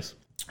 Anyways,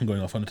 I'm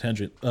going off on a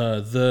tangent.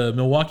 The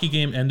Milwaukee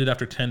game ended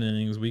after 10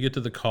 innings. We get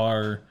to the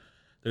car.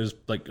 There's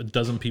a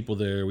dozen people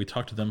there. We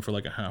talked to them for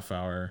a half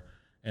hour.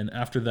 And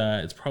after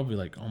that, it's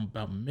probably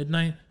about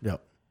midnight.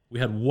 Yep. We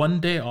had 1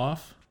 day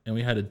off, and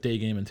we had a day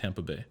game in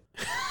Tampa Bay.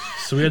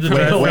 So we had to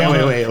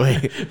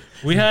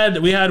Wait.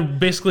 We had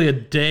basically a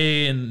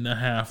day and a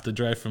half to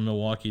drive from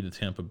Milwaukee to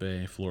Tampa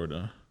Bay,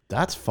 Florida.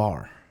 That's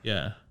far.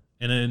 Yeah.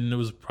 And it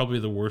was probably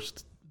the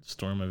worst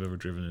storm I've ever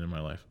driven in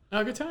my life.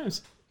 Oh, good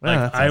times.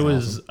 I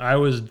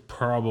was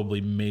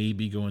probably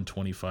maybe going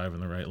 25 in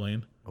the right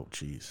lane. Oh,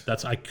 jeez.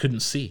 I couldn't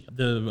see.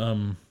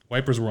 The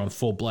wipers were on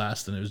full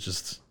blast, and it was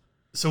just...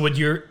 So would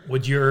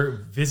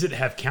your visit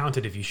have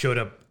counted if you showed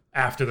up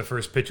after the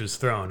first pitch was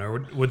thrown,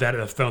 or would that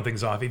have thrown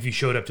things off if you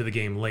showed up to the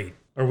game late?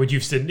 Or would you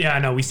have said, yeah,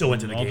 no, we still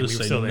went to the game. I'll just we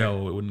were say still there.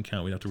 no, it wouldn't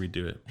count. We'd have to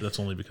redo it. But that's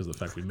only because of the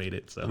fact we made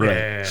it. So. Right.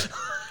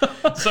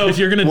 Yeah. So if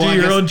you're going to do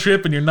your own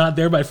trip and you're not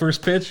there by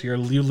first pitch, you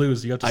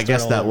lose. You have to start I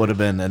guess that would have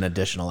been an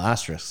additional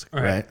asterisk,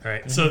 right?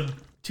 Right. So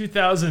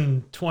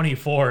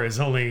 2024 is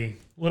only a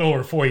little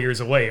over 4 years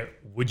away.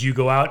 Would you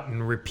go out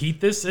and repeat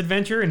this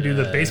adventure and do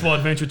the Baseball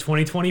Adventure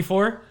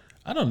 2024?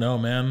 I don't know,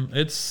 man.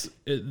 It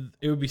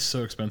would be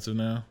so expensive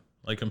now.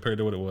 like compared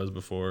to what it was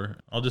before.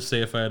 I'll just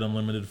say if I had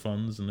unlimited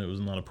funds and it was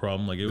not a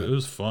problem, like it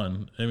was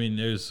fun. I mean,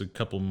 there's a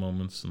couple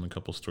moments and a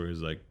couple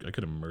stories like I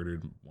could have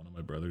murdered one of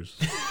my brothers.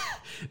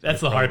 That's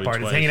the hard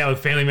part. Is hanging out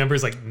with family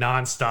members like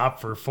nonstop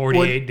for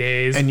 48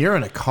 days. And you're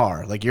in a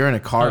car. Like you're in a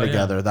car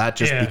together. Yeah. That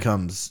just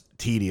becomes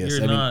tedious.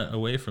 You're not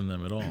away from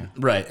them at all.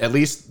 Right. At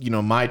least,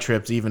 my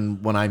trips,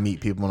 even when I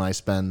meet people, when I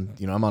spend,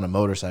 I'm on a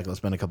motorcycle, I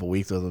spend a couple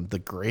weeks with them. The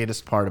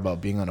greatest part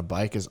about being on a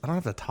bike is I don't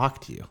have to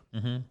talk to you.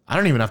 Mm-hmm. I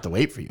don't even have to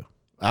wait for you.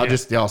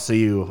 I'll see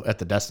you at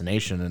the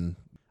destination. And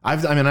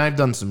I've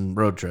done some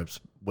road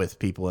trips with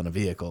people in a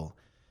vehicle,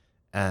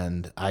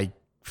 and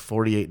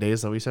 48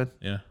 days, that we said?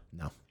 Yeah.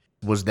 No.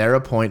 Was there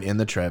a point in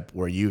the trip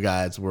where you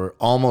guys were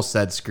almost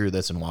said, screw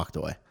this, and walked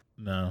away?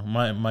 No,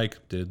 Mike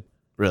did.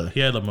 Really?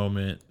 He had a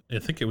moment, I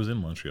think it was in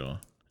Montreal.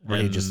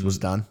 Where he just was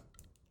done?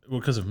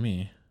 Well, because of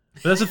me.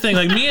 But that's the thing.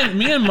 Like me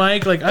and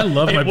Mike, like I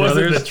love my brothers.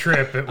 It wasn't the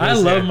trip. I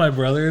love my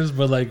brothers,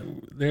 but like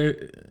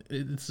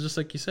it's just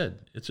like you said.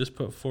 It's just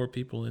put 4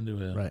 people into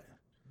a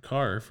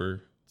car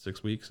for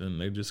 6 weeks,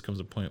 and there just comes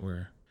a point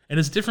where, and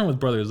it's different with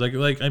brothers.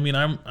 Like I mean,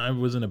 I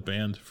was in a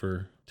band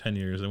for 10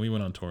 years, and we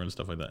went on tour and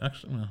stuff like that.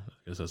 Actually, well,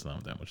 I guess that's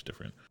not that much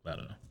different. I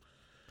don't know.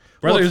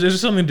 Brothers, there's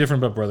just something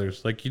different about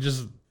brothers. Like you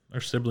just are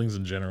siblings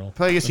in general.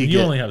 I guess you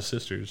only have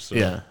sisters. So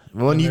yeah.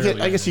 Well,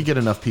 and I guess you get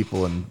enough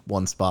people in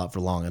one spot for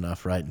long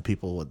enough, right? And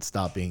people would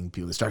stop being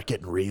people. They start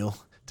getting real.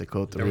 To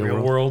quote the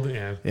real world.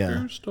 Yeah.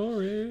 True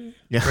story.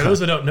 Yeah. For those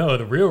that don't know,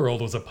 The Real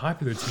World was a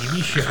popular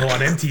TV show on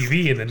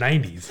MTV in the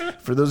 90s.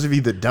 For those of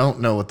you that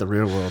don't know what The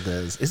Real World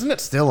is, isn't it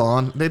still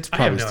on? It's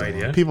probably I have no still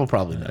idea. On. People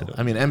probably know.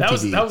 I mean,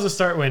 MTV. That was the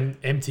start when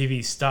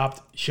MTV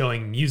stopped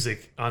showing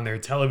music on their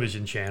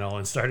television channel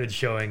and started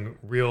showing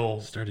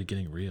Started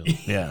getting real.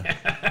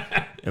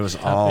 Yeah. It was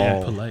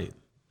all polite.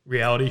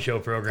 Reality show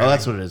programming. Oh,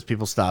 that's what it is.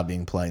 People stop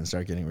being polite and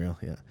start getting real.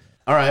 Yeah.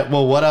 All right.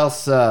 Well, what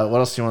else? What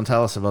else do you want to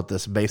tell us about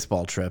this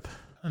baseball trip?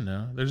 I don't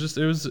know.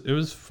 It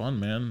was fun,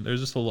 man.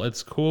 There's just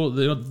it's cool.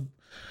 The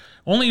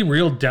only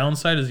real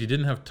downside is you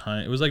didn't have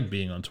time. It was like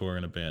being on tour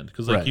in a band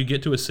because you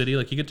get to a city,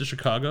 like you get to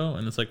Chicago,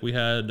 and it's like we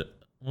had.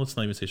 Well, let's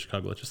not even say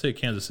Chicago. Let's just say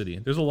Kansas City.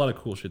 There's a lot of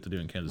cool shit to do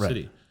in Kansas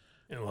City.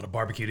 And a lot of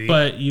barbecue to eat.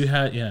 But we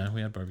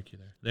had barbecue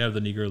there. They have the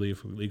Negro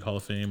League Hall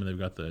of Fame, and they've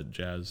got the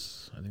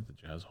Jazz. I think the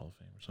Jazz Hall of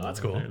Fame or something. That's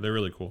cool. They're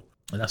really cool,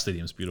 and that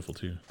stadium's beautiful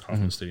too.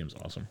 Kauffman Stadium's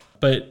awesome,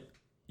 but.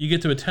 You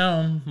get to a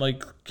town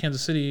like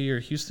Kansas City or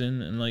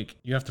Houston, and like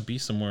you have to be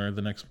somewhere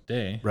the next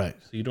day, right?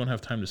 So you don't have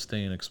time to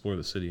stay and explore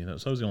the city.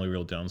 That was the only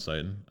real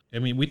downside. I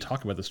mean, we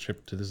talk about this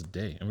trip to this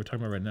day, and we're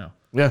talking about it right now.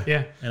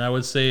 Yeah. And I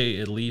would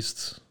say at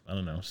least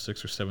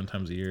 6 or 7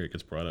 times a year it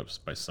gets brought up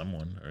by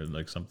someone or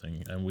like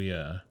something, and we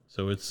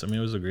so it's. I mean,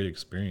 it was a great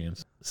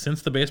experience.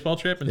 Since the baseball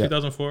trip in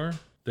 2004,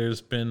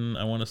 there's been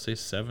I want to say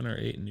 7 or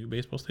 8 new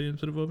baseball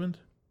stadiums that have opened,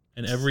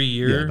 and every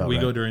year we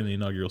go during the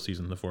inaugural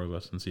season, the 4 of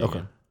us, and see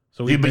again.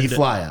 So you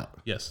fly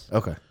out? Yes.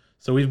 Okay.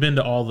 So we've been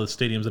to all the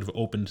stadiums that have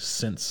opened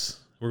since.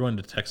 We're going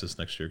to Texas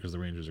next year because the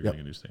Rangers are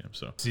getting a new stadium.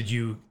 So did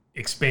you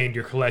expand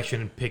your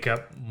collection and pick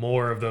up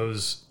more of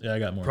those? Yeah, I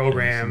got more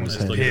programs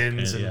and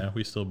pins. Yeah,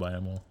 we still buy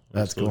them all.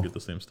 That's still cool. Get the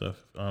same stuff.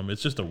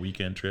 It's just a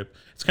weekend trip.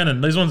 It's kind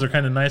of these ones are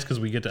kind of nice because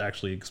we get to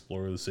actually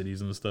explore the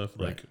cities and stuff.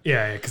 Right.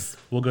 Like because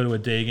we'll go to a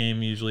day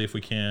game usually if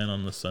we can.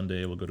 On the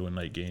Sunday, we'll go to a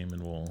night game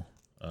and we'll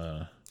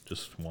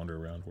just wander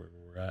around wherever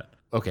we're at.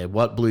 Okay,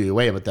 what blew you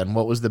away? But then,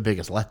 what was the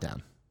biggest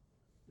letdown?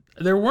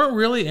 There weren't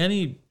really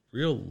any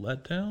real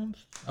letdowns.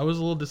 I was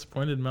a little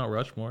disappointed in Mount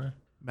Rushmore.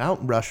 Mount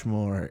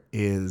Rushmore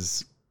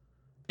is...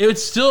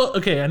 It's still...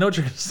 Okay, I know what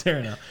you're going to say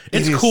right now.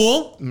 It's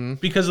cool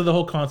because of the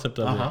whole concept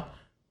of it.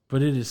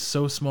 But it is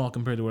so small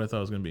compared to what I thought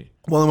it was going to be.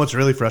 Well, and what's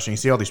really frustrating, you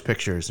see all these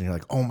pictures and you're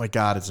like, oh my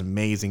God, it's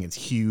amazing. It's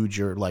huge.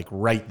 You're like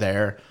right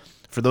there.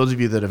 For those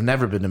of you that have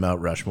never been to Mount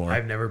Rushmore...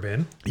 I've never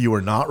been. You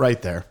are not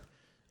right there.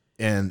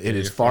 And it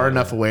is far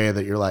enough away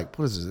that you're like,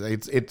 what is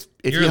this? It's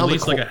if you're you at held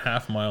least like a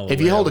half mile away. If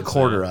you held a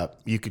quarter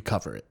up, you could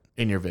cover it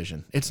in your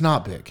vision. It's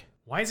not big.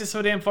 Why is it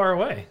so damn far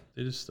away?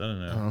 They just, I don't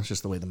know. It's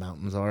just the way the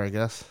mountains are, I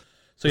guess.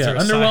 So yeah,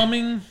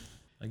 underwhelming.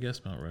 I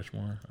guess Mount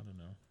Rushmore. I don't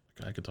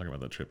know. I could talk about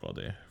that trip all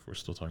day if we're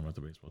still talking about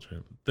the baseball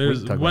trip.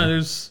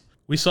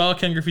 We saw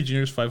Ken Griffey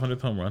Jr.'s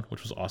 500th home run,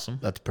 which was awesome.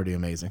 That's pretty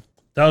amazing.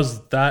 That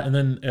was that, and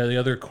then the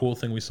other cool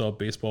thing we saw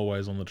baseball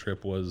wise on the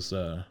trip was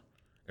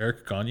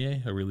Eric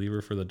Gagne, a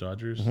reliever for the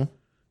Dodgers. Mm-hmm.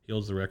 He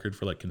holds the record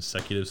for like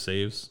consecutive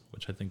saves,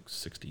 which I think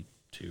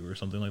 62 or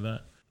something like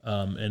that.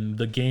 And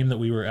the game that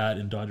we were at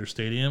in Dodger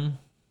Stadium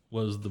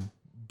was the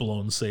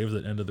blown save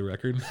that ended the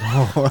record.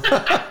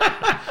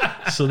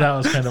 So that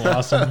was kind of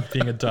awesome,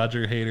 being a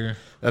Dodger hater.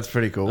 That's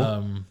pretty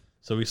cool.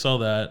 So we saw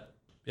that.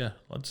 Yeah,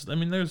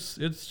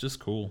 it's just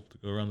cool to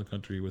go around the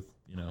country with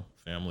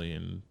family,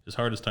 and as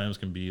hard as times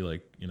can be,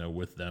 like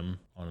with them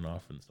on and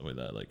off and stuff like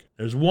that. Like,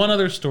 there's one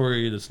other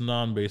story that's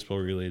non-baseball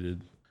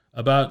related.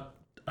 About,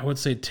 I would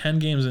say, 10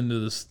 games into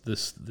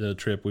the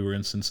trip, we were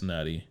in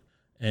Cincinnati,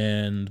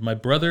 and my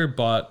brother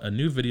bought a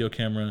new video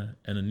camera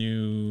and a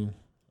new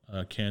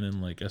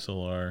Canon like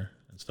SLR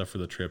and stuff for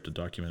the trip to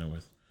document it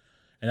with.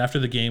 And after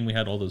the game, we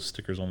had all those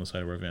stickers on the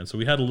side of our van. So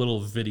we had a little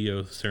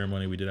video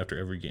ceremony we did after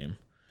every game.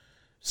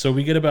 So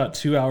we get about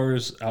 2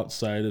 hours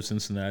outside of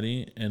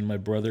Cincinnati, and my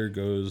brother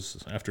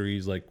goes, after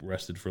he's like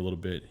rested for a little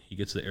bit, he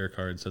gets the air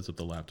card, sets up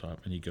the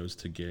laptop, and he goes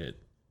to get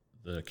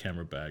the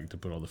camera bag to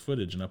put all the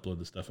footage and upload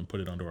the stuff and put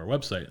it onto our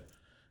website.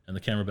 And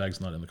the camera bag's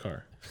not in the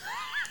car.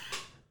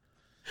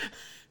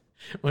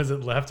 Was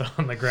it left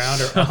on the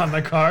ground or on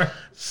the car?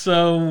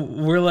 So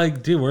we're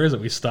like, dude, where is it?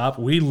 We stop.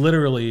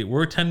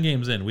 We're 10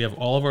 games in. We have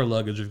all of our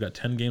luggage. We've got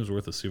 10 games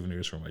worth of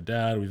souvenirs from my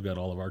dad. We've got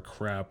all of our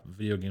crap,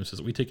 video games.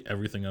 We take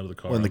everything out of the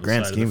car. Well, in the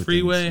grand scheme of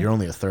freeway. Things, you're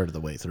only a third of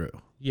the way through.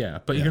 Yeah,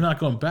 but you're not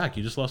going back.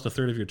 You just lost a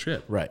third of your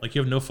trip. Right. Like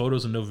you have no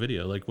photos and no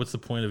video. Like what's the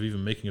point of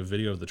even making a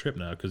video of the trip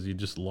now? Because you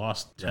just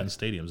lost 10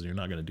 stadiums and you're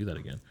not going to do that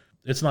again.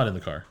 It's not in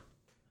the car.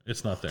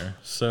 It's not there.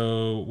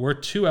 So we're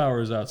 2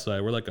 hours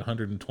outside. We're like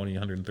 120,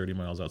 130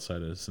 miles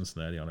outside of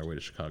Cincinnati on our way to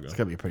Chicago. It's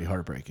got to be pretty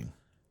heartbreaking.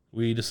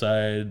 We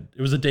decide,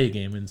 it was a day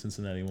game in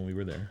Cincinnati when we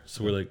were there.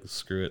 So we're like,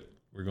 screw it.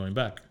 We're going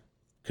back.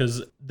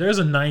 Because there's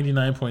a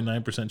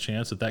 99.9%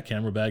 chance that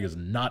camera bag is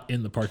not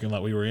in the parking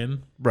lot we were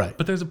in. Right.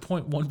 But there's a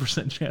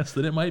 0.1% chance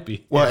that it might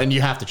be. Well, and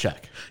you have to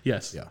check.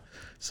 Yes. Yeah.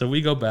 So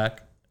we go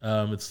back.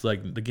 It's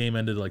like the game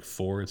ended at like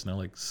 4. It's now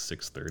like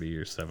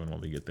 6:30 or 7 when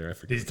we get there. I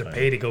forget. Did you have to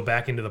pay to go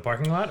back into the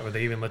parking lot, or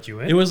they even let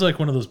you in? It was like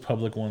one of those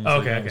public ones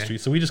on okay. the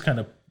street. So we just kind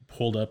of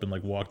pulled up and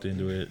like walked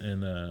into it,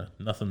 and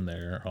nothing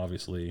there.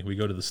 Obviously, we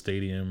go to the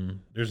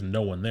stadium. There's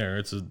no one there.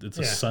 It's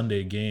a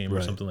Sunday game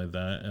or something like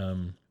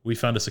that. We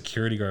found a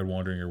security guard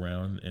wandering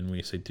around, and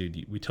we say,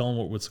 dude, we tell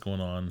him what's going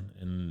on,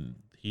 and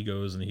he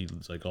goes and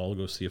he's like, I'll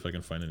go see if I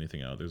can find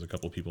anything out. There's a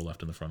couple people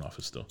left in the front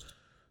office still.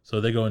 So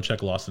they go and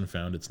check lost and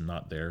found. It's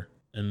not there.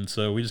 And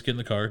so we just get in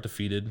the car,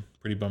 defeated,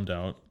 pretty bummed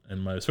out,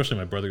 and especially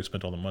my brother who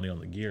spent all the money on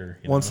the gear.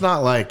 Well, it's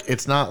not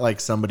like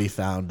somebody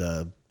found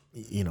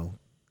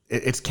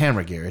it's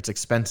camera gear. It's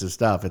expensive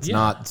stuff. It's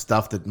not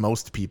stuff that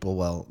most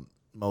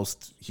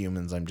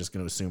humans, I'm just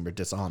going to assume, are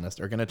dishonest,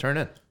 are going to turn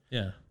in.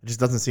 Yeah, it just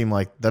doesn't seem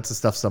like that's the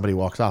stuff somebody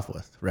walks off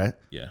with, right?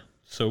 Yeah.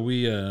 So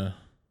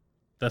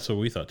that's what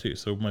we thought too.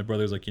 So my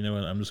brother's like, you know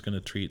what? I'm just going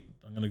to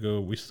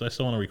I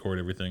still want to record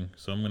everything.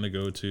 So I'm going to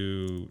go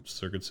to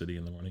Circuit City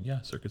in the morning.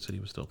 Yeah, Circuit City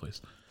was still a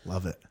place.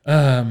 Love it.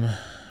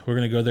 We're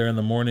going to go there in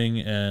the morning,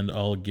 and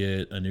I'll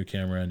get a new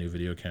camera, a new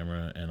video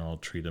camera, and I'll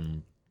treat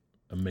them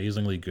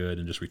amazingly good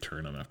and just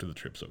return them after the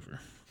trip's over.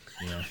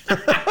 You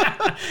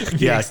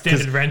know?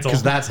 Extended rental.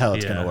 Because that's how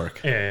it's going to work.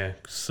 Yeah.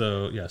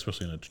 So, yeah,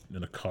 especially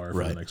in a car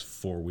for the next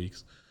 4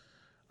 weeks.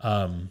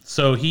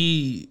 So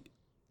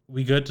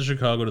we go to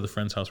Chicago to the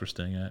friend's house we're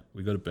staying at.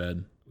 We go to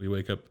bed. We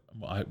wake up.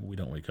 Well, we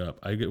don't wake up.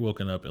 I get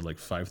woken up at like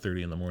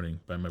 5:30 in the morning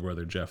by my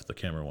brother Jeff, the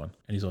camera one,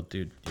 and he's all,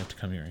 "Dude, you have to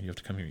come here. You have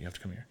to come here. You have to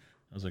come here."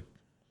 I was like,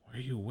 "Why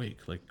are you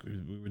awake?" Like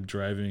we were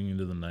driving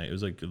into the night. It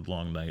was like a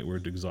long night. We're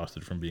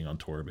exhausted from being on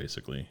tour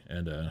basically,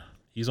 and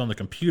he's on the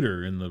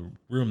computer in the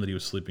room that he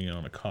was sleeping in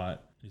on a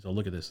cot. He's all,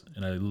 "Look at this,"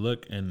 and I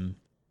look, and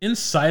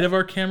inside of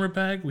our camera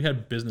bag we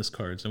had business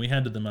cards, and we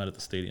handed them out at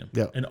the stadium.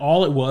 Yeah. And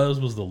all it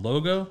was the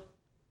logo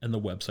and the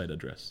website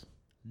address.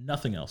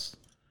 Nothing else.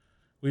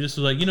 We just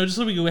was like, just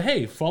so we go,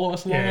 hey, follow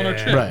us along on our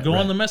trip. Right, go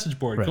on the message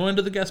board. Right. Go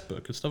into the guest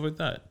book and stuff like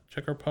that.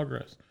 Check our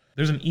progress.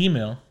 There's an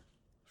email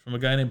from a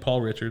guy named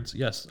Paul Richards.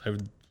 Yes,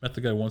 I've met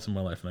the guy once in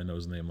my life, and I know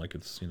his name like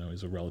it's,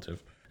 he's a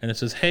relative. And it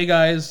says, hey,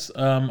 guys,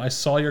 I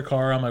saw your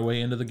car on my way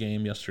into the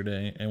game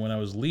yesterday, and when I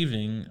was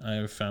leaving,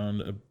 I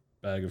found a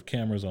bag of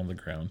cameras on the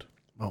ground.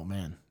 Oh,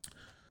 man.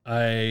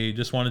 I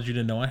just wanted you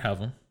to know I have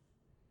them.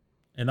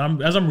 And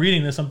as I'm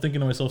reading this, I'm thinking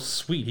to myself,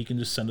 sweet, he can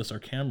just send us our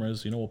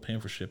cameras. We'll pay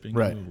him for shipping.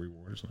 Right.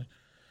 Reward or something.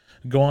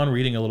 Go on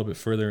reading a little bit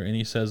further, and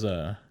he says,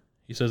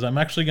 I'm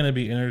actually going to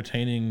be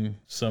entertaining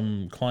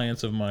some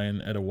clients of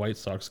mine at a White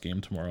Sox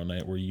game tomorrow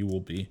night where you will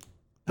be.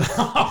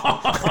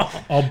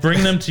 I'll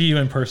bring them to you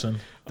in person.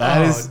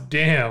 That is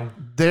damn.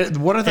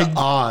 What are the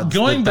odds?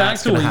 Going back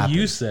to what happen?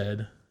 you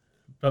said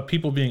about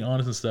people being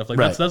honest and stuff, like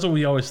right. that's what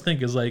we always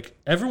think is like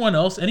anyone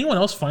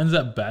else finds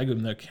that bag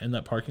in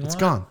that parking lot. It's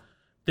gone.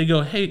 They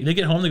go, hey, they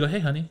get home, they go, hey,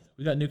 honey,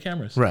 we got new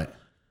cameras. Right.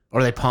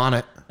 Or they pawn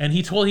it. And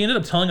he ended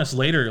up telling us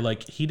later,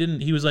 like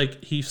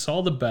he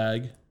saw the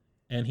bag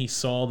and he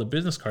saw the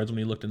business cards when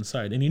he looked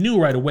inside. And he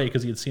knew right away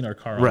because he had seen our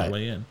car on the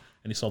way in and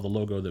he saw the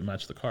logo that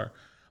matched the car.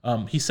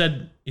 He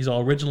said,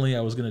 originally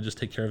I was going to just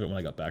take care of it when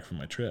I got back from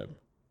my trip.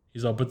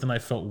 But then I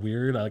felt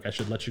weird. I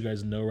should let you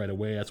guys know right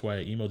away. That's why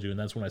I emailed you. And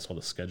that's when I saw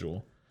the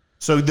schedule.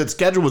 So the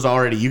schedule was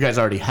you guys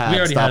already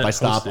had stop by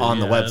stop on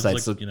the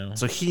website. Like,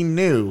 so he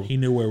knew. He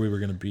knew where we were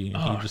going to be. And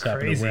he just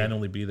happened to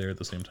randomly be there at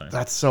the same time.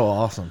 That's so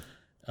awesome.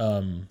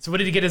 So what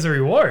did he get as a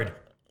reward?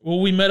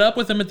 Well, we met up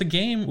with him at the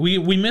game.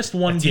 We missed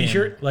one game.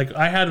 T-shirt? Like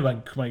I had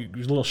my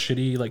little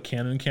shitty like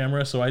Canon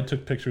camera, so I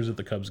took pictures at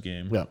the Cubs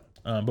game. Yeah.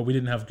 But we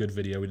didn't have good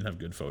video. We didn't have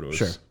good photos.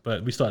 Sure.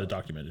 But we still had it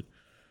documented.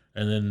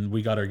 And then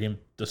we got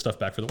the stuff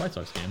back for the White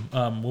Sox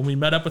game. When we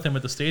met up with him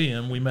at the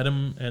stadium, we met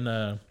him in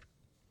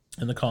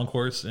the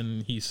concourse,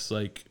 and he's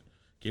like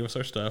gave us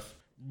our stuff.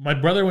 My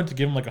brother went to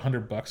give him like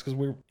 $100 because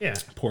we were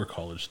poor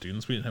college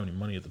students. We didn't have any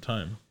money at the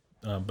time.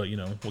 but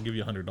we'll give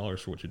you $100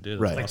 for what you did.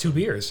 Right. Like 2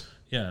 beers.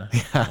 Yeah.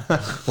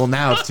 Well,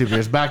 now it's 2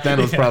 beers. Back then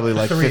it was probably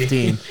like 3.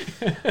 15.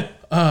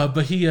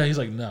 But he's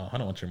like, no, I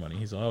don't want your money.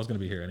 He's like, I was going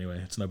to be here anyway.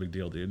 It's no big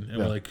deal, dude. And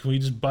we're like, can we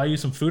just buy you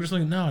some food or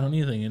something? No, I don't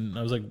need anything. And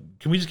I was like,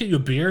 can we just get you a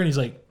beer? And he's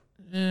like,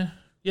 yeah,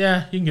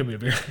 you can give me a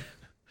beer.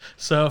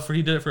 So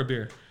he did it for a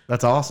beer.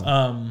 That's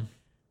awesome.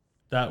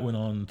 That went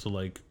on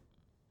to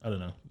I don't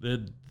know.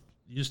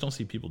 You just don't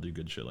see people do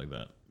good shit like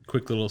that.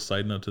 Quick little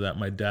side note to that.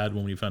 My dad,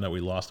 when we found out we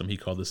lost him, he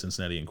called the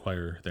Cincinnati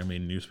Enquirer, their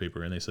main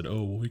newspaper, and they said,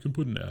 oh, well, we can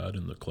put an ad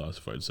in the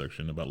classified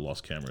section about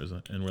lost cameras.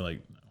 And we're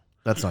like, no.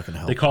 That's not going to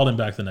help. They called him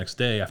back the next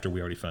day after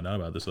we already found out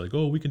about this. Like,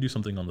 oh, we can do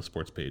something on the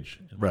sports page.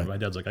 And my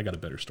dad's like, I got a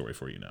better story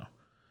for you now.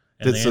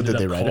 And they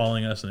ended up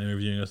calling us and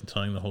interviewing us and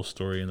telling the whole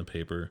story in the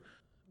paper.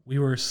 We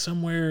were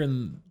somewhere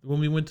when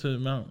we went to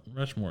Mount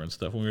Rushmore and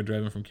stuff, when we were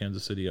driving from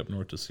Kansas City up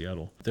north to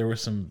Seattle, there were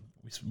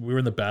we were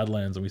in the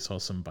Badlands and we saw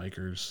some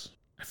bikers.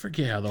 I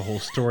forget how the whole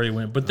story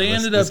went, but they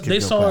they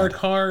saw our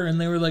car and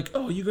they were like,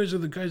 oh, you guys are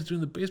the guys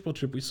doing the baseball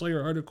trip. We saw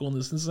your article in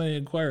the Cincinnati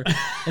Enquirer.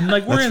 And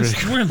we're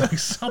in like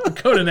South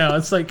Dakota now.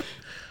 It's like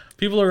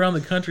people around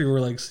the country were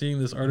like seeing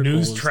this article.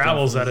 News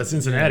travels out of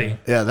Cincinnati.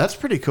 Yeah, that's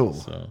pretty cool.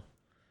 So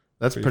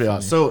that's pretty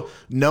awesome. So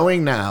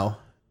knowing now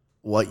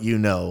what you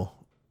know,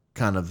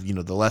 kind of,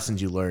 the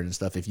lessons you learned and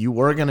stuff, if you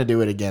were going to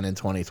do it again in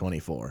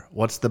 2024,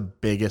 what's the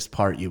biggest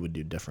part you would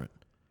do different?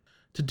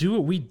 To do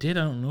what we did,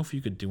 I don't know if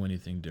you could do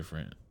anything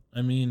different.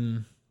 I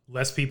mean,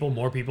 less people,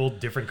 more people,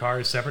 different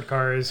cars, separate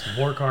cars,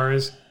 more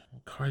cars.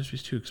 Cars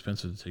was too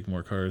expensive to take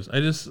more cars.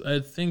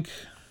 I think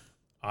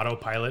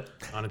autopilot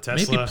on a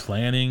Tesla.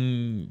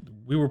 Maybe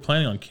we were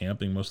planning on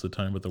camping most of the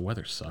time, but the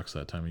weather sucks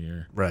that time of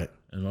year. Right.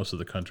 In most of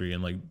the country.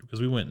 And because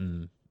we went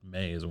in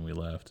May is when we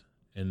left.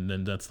 And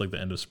then that's like the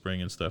end of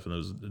spring and stuff.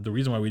 And the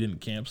reason why we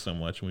didn't camp so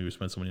much and we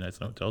spent so many nights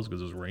in hotels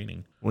because it was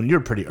raining. When you're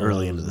pretty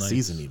early into the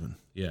season even.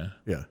 Yeah.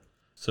 Yeah.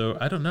 So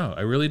I don't know.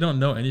 I really don't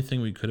know anything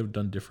we could have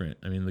done different.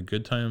 I mean, the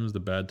good times, the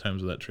bad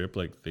times of that trip,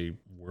 they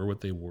were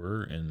what they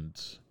were, and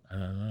I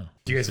don't know.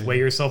 Do you guys weigh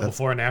yourself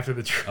before and after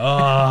the trip?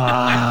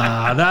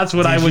 That's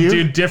what I would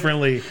do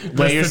differently.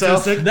 Weigh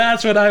yourself?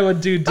 That's what I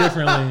would do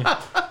differently.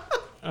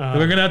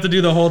 We're gonna have to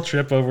do the whole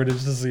trip over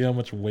just to see how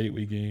much weight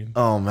we gained.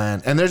 Oh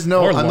man, and there's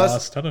no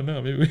lost. I don't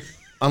know. Maybe.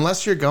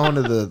 Unless you're going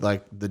to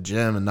the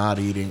gym and not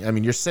eating. I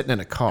mean, you're sitting in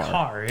a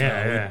car.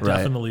 Yeah. We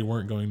definitely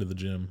weren't going to the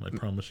gym. I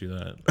promise you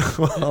that.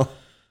 Well,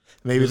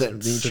 maybe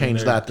you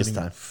change that this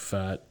time.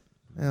 Fat,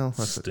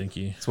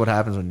 stinky. That's what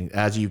happens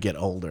as you get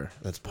older.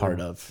 That's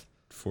part of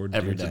 4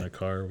 dudes in a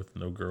car with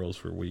no girls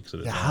for weeks at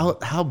a time.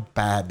 How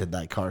bad did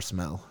that car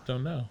smell?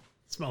 Don't know.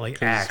 Smell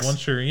like axe.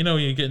 Once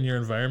you get in your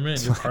environment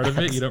and you're part of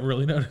it, you don't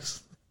really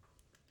notice.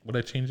 Would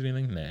I change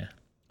anything? Nah.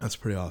 That's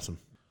pretty awesome.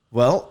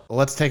 Well,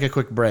 let's take a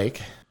quick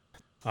break.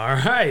 All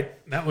right.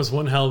 That was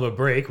one hell of a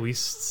break. We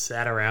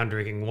sat around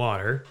drinking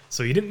water,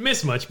 so you didn't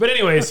miss much. But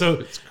anyway, so...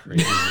 It's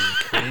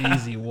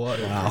crazy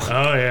water. Wow.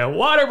 Oh, yeah.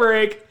 Water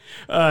break.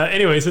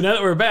 Anyway, so now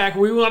that we're back,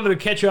 we wanted to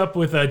catch up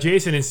with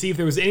Jason and see if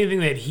there was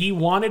anything that he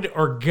wanted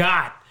or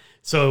got.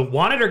 So,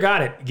 wanted or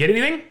got it? Get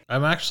anything? I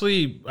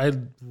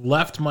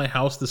left my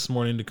house this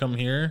morning to come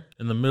here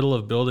in the middle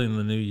of building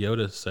the new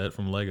Yoda set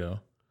from Lego.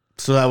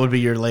 So that would be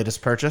your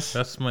latest purchase?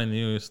 That's my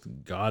newest.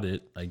 Got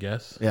it, I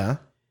guess. Yeah.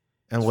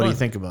 And what do you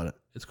think about it?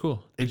 It's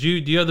cool. Do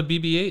you have the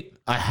BB-8?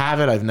 I have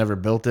it. I've never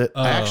built it.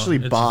 I actually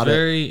bought it. It's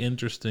very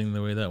interesting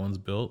the way that one's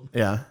built.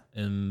 Yeah.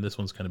 And this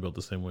one's kind of built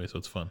the same way, so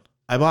it's fun.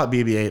 I bought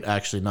BB-8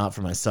 actually not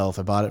for myself.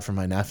 I bought it for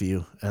my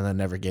nephew and then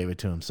never gave it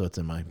to him, so it's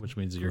in my Which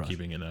means you're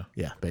keeping it now.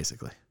 Yeah,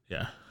 basically.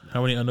 Yeah.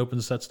 How many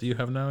unopened sets do you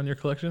have now in your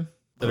collection?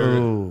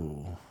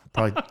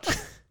 Probably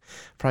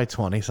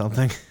 20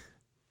 something.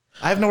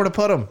 I have nowhere to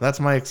put them.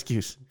 That's my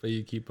excuse. But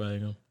you keep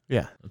buying them.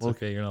 Yeah. That's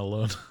okay. You're not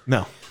alone.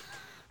 No.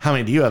 How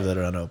many do you have that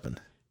are unopened?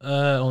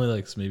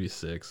 Only maybe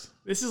 6.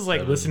 This is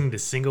like listening to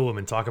single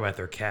women talk about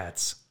their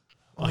cats.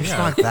 Oh, it's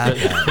not that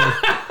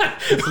bad.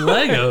 It's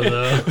Lego,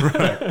 though.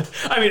 Right.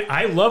 I mean,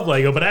 I love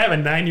Lego, but I have a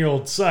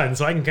 9-year-old son,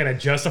 so I can kind of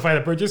justify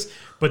the purchase.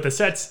 But the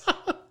sets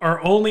are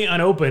only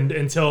unopened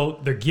until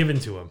they're given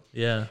to him.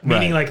 Yeah.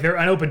 Meaning, they're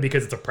unopened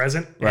because it's a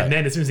present, and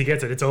then as soon as he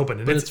gets it, it's open.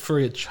 And but it's for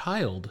a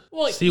child.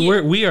 Well, see,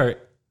 we are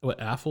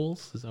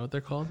AFOLs? Is that what they're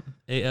called?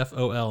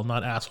 AFOL,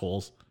 not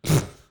assholes.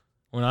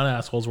 We're not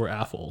assholes, we're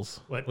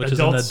affles, which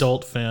is an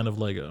adult fan of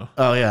Lego.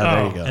 Oh, yeah,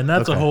 there you go. And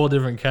that's a whole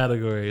different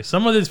category.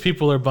 Some of these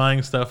people are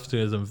buying stuff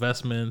as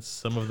investments.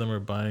 Some of them are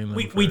buying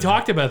them we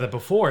talked about that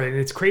before, and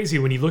it's crazy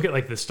when you look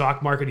at the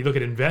stock market, you look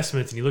at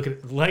investments, and you look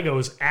at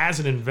Legos as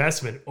an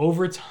investment.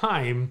 Over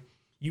time,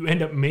 you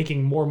end up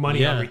making more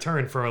money on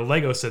return for a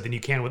Lego set than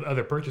you can with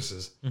other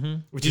purchases,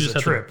 which is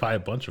a trip. To buy a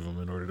bunch of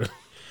them in order to...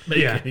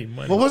 make any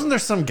money. Well, wasn't there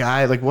some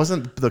guy,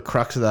 wasn't the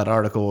crux of that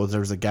article, there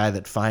was a guy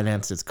that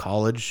financed his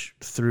college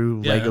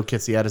through Lego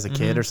kits he had as a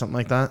kid or something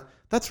like that?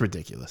 That's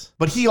ridiculous.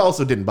 But he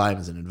also didn't buy them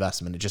as an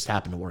investment. It just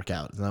happened to work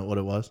out. Isn't that what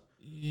it was?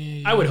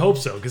 I would hope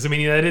so, because I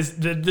mean,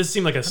 this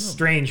seemed like a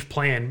strange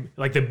plan,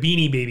 like the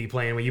Beanie Baby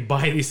plan, where you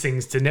buy these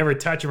things to never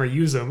touch them or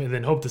use them, and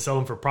then hope to sell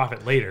them for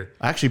profit later.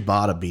 I actually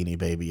bought a Beanie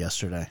Baby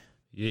yesterday.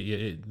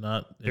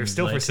 They're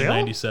still for sale?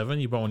 1997.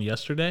 You bought one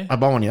yesterday? I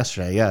bought one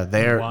yesterday. Yeah,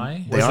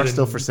 Why? They are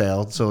still for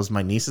sale. So it was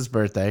my niece's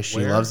birthday. She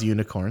loves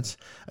unicorns.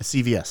 A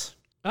CVS.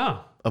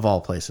 Oh. Of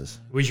all places.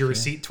 Was your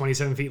receipt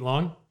 27 feet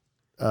long?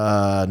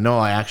 No,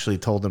 I actually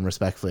told them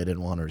respectfully I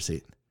didn't want a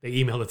receipt. They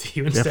emailed it to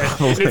you instead.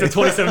 It's a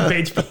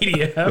 27-page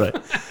PDF.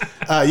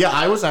 Right. Yeah,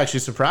 I was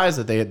actually surprised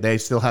that they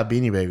still have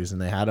Beanie Babies,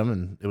 and they had them,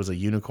 and it was a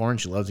unicorn.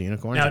 She loves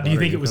unicorns. Now, do you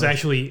think it was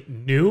actually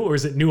new, or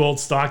is it new old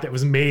stock that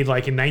was made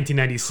like in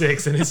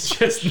 1996, and it's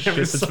just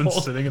never sold? It's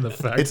been sitting in the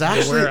factory. It's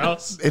actually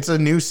warehouse. It's a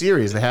new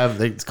series.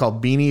 It's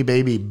called Beanie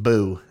Baby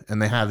Boo,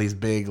 and they have these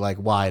big like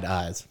wide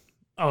eyes.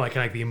 Oh, like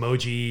the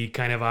emoji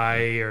kind of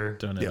eye, or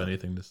don't have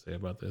anything to say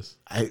about this.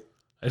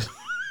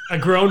 A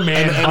grown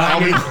man. I'll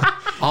be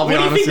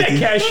what honest do you think with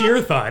that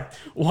cashier thought?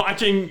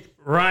 Watching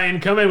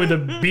Ryan come in with a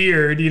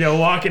beard,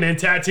 walking in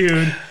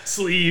tattooed,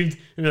 sleeved,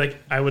 and be like,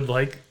 I would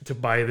like to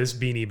buy this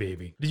Beanie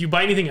Baby. Did you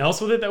buy anything else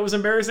with it that was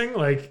embarrassing?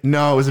 Like,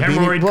 no, it was a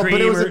hemorrhoid Beanie, cream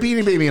but it was a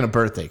Beanie Baby and a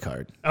birthday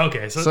card.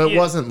 Okay, so it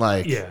wasn't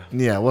like, it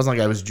wasn't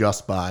like I was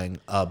just buying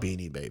a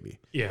Beanie Baby.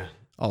 Yeah.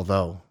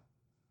 Although,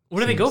 what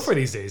do they go for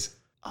these days?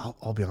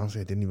 I'll be honest,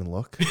 I didn't even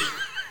look.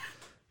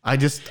 I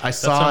saw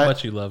That's how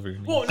much you love her.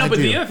 Well, no, but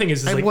the other thing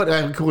is it would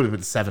have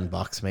been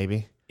 $7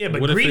 maybe. Yeah,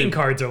 but greeting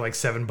cards are like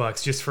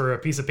 $7 just for a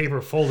piece of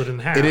paper folded in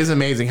half. It is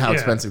amazing how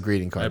expensive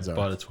greeting cards are. I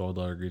bought a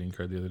 $12 greeting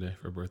card the other day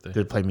for a birthday.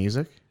 Did it play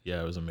music?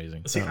 Yeah, it was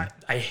amazing. See,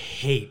 I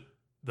hate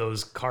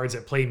those cards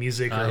that play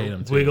music I hate or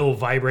them too. Wiggle,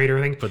 vibrate, or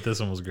anything. But this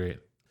one was great.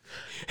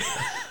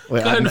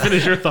 Wait, Go ahead and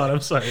finish your thought.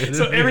 I'm sorry.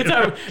 So every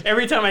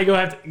time I go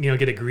have to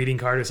get a greeting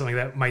card or something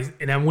like that,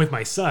 and I'm with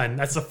my son,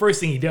 that's the first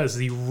thing he does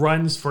is he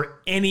runs for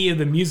any of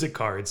the music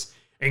cards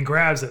and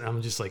grabs it. And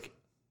I'm just like,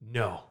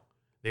 no,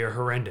 they are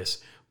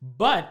horrendous.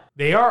 But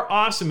they are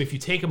awesome if you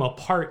take them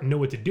apart and know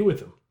what to do with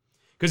them.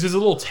 Because there's a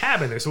little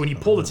tab in there. So when you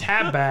pull the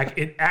tab back,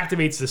 it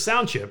activates the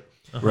sound chip.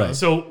 Right.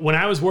 So when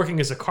I was working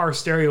as a car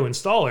audio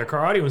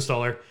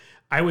installer,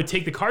 I would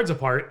take the cards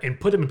apart and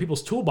put them in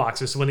people's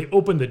toolboxes. So when they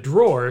opened the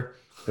drawer,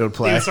 it would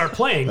play. They would start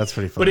playing. That's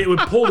pretty funny. But it would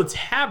pull the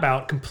tab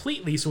out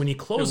completely. So when you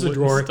close the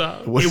drawer,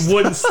 it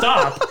wouldn't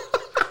stop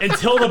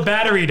until the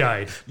battery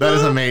died. That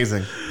is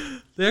amazing.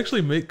 They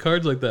actually make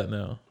cards like that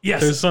now.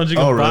 Yes. There's songs you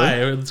can buy.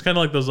 Really? It's kind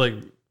of like those, like,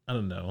 I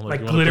don't know.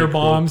 Like glitter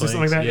bombs or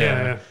something like that?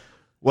 Yeah.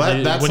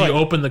 Well, that's when you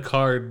open the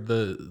card,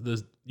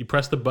 you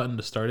press the button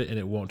to start it and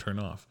it won't turn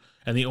off.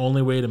 And the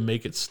only way to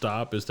make it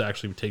stop is to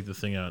actually take the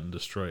thing out and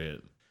destroy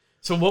it.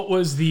 So what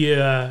was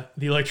the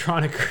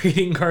electronic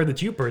greeting card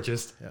that you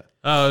purchased? Yeah.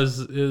 Oh,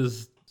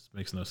 it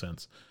makes no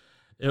sense.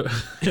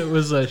 It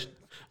was a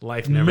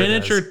life never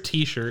miniature does.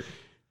 T-shirt.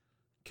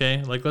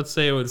 Okay, like let's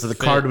say it would. So the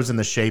card was in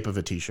the shape of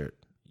a T-shirt.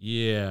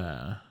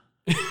 Yeah.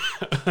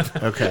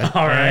 Okay.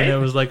 All right. And it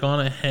was like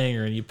on a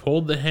hanger, and you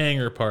pulled the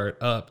hanger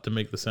part up to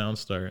make the sound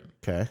start.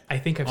 Okay. I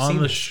think I've on seen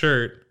the this.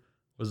 shirt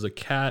was a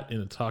cat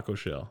in a taco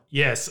shell.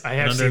 Yes, I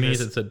have and seen underneath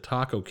this. it said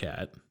Taco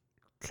Cat.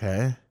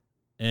 Okay.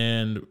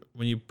 And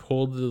when you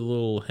pulled the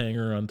little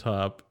hanger on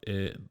top,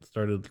 it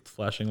started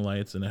flashing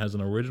lights, and it has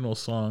an original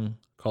song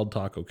called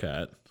Taco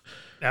Cat.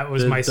 That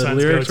was my son's The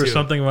lyrics go-to. were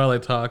something about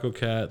like Taco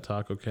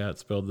Cat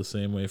spelled the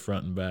same way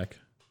front and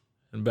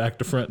back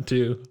to front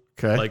too.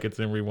 Okay. Like it's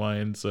in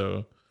rewind,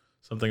 so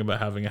something about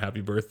having a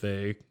happy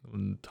birthday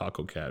and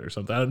Taco Cat or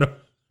something. I don't know.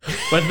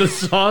 But the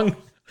song,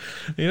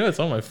 it's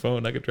on my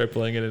phone. I could try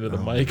playing it into the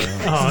mic.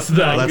 Oh, it's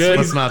not good.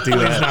 Let's not do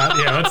that.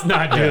 Let's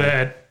not do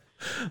that.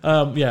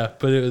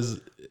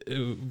 But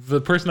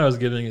the person I was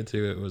giving it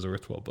to, it was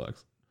worth $12.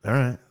 All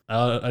right.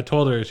 I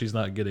told her she's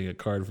not getting a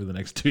card for the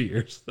next 2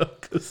 years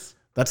because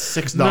that's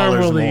 $6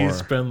 normally more. you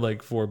spend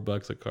like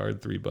 $4 a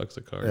card, $3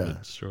 a card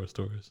at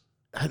stores.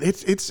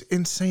 It's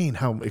insane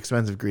how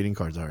expensive greeting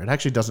cards are. It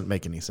actually doesn't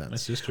make any sense. My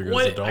sister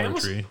goes to Dollar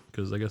Tree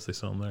because I guess they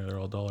sell them there. They're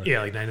all $1.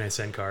 Yeah, like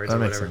 99-cent cards That or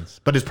makes whatever.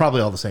 sense. But it's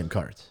probably all the same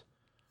cards.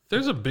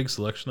 There's a big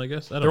selection, I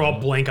guess. They're all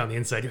blank on the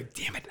inside. You're like,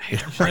 damn it.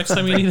 Next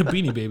time you need a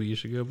Beanie Baby, you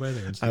should go by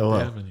there and see if they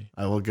have any.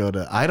 I will go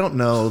to. I don't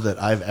know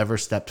that I've ever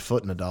stepped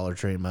foot in a Dollar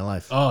Tree in my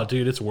life. Oh,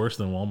 dude, it's worse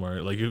than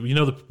Walmart. Like,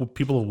 the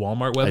people of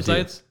Walmart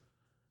websites?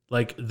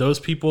 Like, those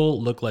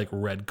people look like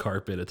red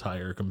carpet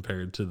attire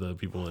compared to the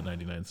people at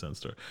 99-cent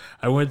store.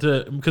 I went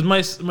to, because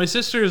my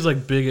sister is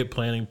like big at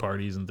planning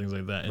parties and things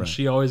like that, and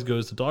she always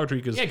goes to Dollar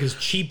Tree because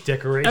cheap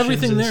decorations.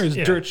 everything there is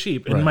dirt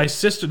cheap. And Right. my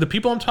sister, the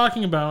people I'm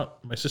talking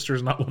about, my sister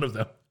is not one of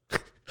them.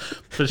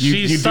 But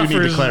You she do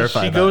need to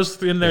clarify She that.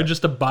 goes in there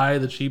just to buy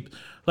the cheap,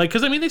 like,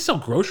 because they sell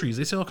groceries.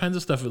 They sell all kinds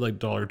of stuff at like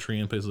Dollar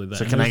Tree and places like that.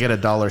 So can I get a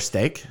dollar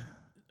steak?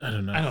 I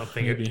don't know. I don't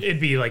think it'd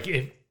be like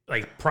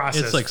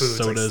processed It's like foods,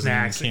 sodas like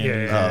snacks, and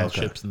candies and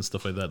okay. chips and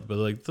stuff like that. But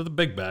like the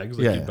big bags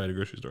Yeah. you buy at a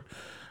grocery store.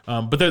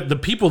 But the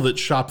people that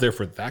shop there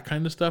for that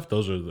kind of stuff,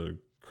 those are the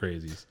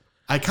crazies.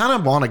 I kind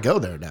of want to go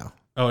there now.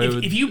 Oh,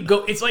 If you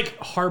go, it's like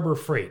Harbor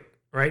Freight,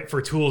 right?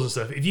 For tools and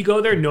stuff. If you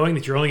go there knowing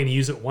that you're only going to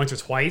use it once or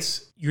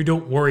twice, you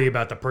don't worry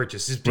about the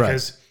purchase. Just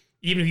because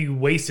even if you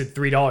wasted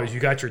 $3, you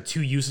got your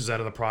 2 uses out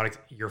of the product,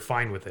 you're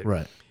fine with it.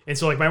 Right. And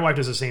so like my wife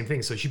does the same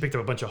thing. So she picked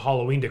up a bunch of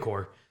Halloween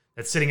decor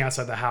that's sitting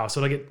outside the house.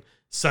 So it'll get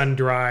sun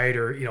dried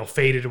or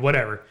faded or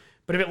whatever.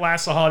 But if it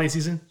lasts the holiday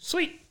season,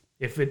 sweet.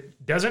 If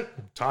it doesn't,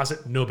 toss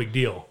it, no big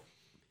deal.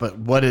 But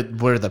what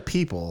are the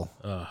people?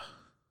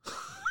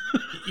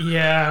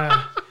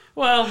 Yeah.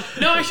 Well,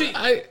 no, actually,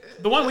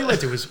 the one we went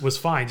to was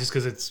fine just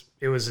because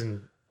it was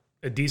in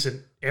a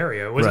decent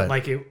area. It wasn't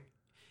like it.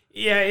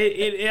 Yeah,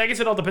 I guess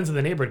it all depends on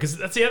the neighborhood, because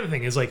that's the other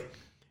thing is like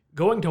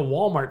going to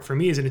Walmart for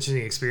me is an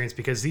interesting experience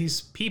because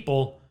these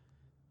people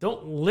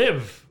don't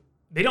live.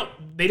 They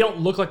don't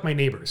look like my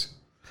neighbors,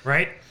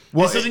 right?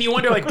 Well, and so then you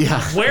wonder like,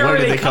 where are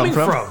they coming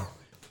from?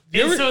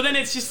 And so then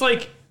it's just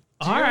like,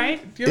 all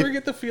right. Do you ever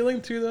get the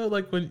feeling too though,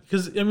 like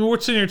because I mean we're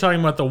sitting here talking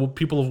about the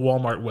people of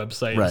Walmart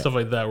website and stuff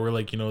like that, where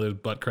like there's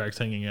butt cracks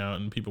hanging out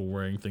and people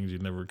wearing things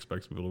you'd never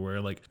expect people to wear.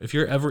 Like if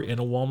you're ever in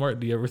a Walmart,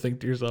 do you ever think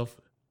to yourself,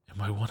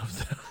 "Am I one of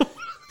them?"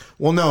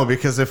 Well, no,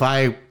 because if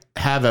I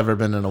have ever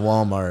been in a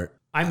Walmart,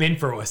 I'm in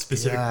for a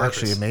specific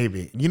purpose. Actually,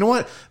 maybe. You know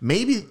what?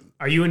 Maybe.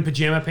 Are you in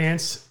pajama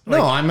pants?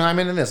 No, I'm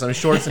into this. I'm in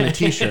shorts and a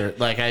t-shirt.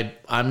 Like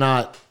I'm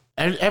not.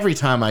 Every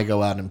time I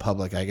go out in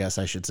public, I guess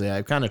I should say,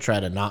 I kind of try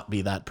to not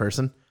be that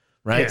person.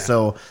 Right. Yeah.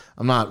 So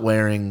I'm not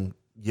wearing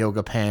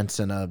yoga pants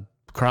and a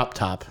crop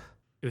top.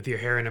 With your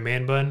hair in a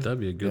man bun? That'd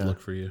be a good look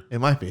for you. It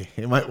might be.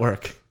 It might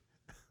work.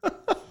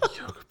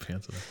 Yoga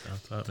pants and a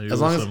crop top. Maybe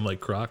as long as some like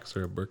Crocs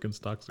or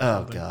Birkenstocks.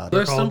 Oh, God.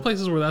 There's some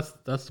places where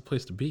that's the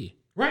place to be.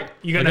 Right.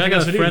 You got I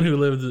got a friend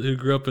who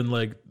grew up in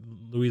like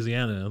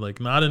Louisiana, like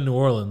not in New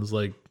Orleans,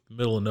 like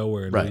middle of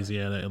nowhere in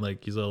Louisiana. And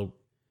like he's all...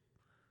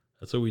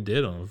 That's what we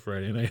did on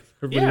Friday night.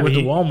 Everybody went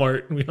to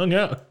Walmart and we hung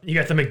out. You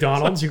got the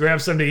McDonald's, you grab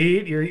something to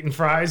eat, you're eating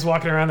fries,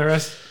 walking around the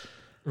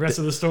rest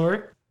of the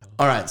store.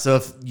 All right, so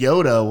if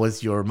Yoda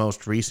was your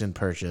most recent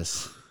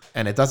purchase,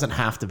 and it doesn't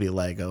have to be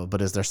Lego,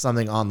 but is there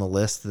something on the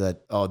list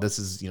that, this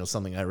is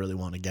something I really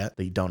want to get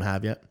that you don't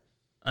have yet?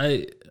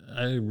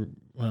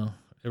 Well,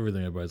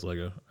 everything I buy is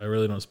Lego. I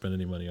really don't spend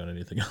any money on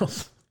anything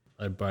else.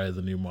 I buy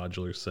the new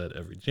modular set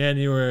every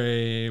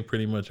January.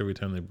 Pretty much every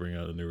time they bring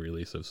out a new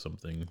release of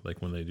something,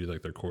 like when they do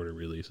like their quarter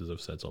releases of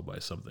sets, I'll buy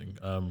something.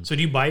 So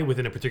do you buy it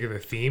within a particular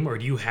theme, or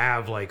do you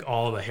have like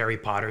all the Harry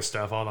Potter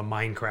stuff, all the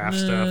Minecraft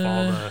stuff,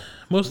 all the...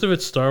 Most of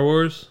it's Star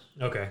Wars.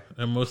 Okay.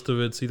 And most of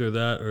it's either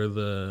that or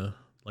the,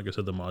 like I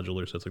said, the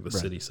modular sets, like the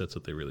city sets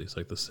that they release,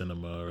 like the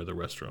cinema or the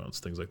restaurants,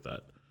 things like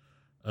that.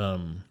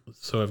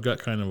 So I've got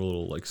kind of a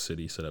little like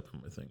city set up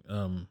in my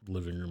thing,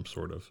 living room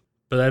sort of.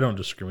 But I don't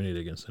discriminate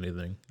against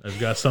anything. I've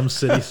got some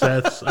city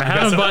sets. I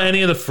haven't bought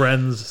any of the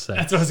Friends sets.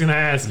 That's what I was going to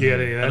ask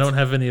you. I don't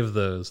have any of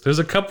those. There's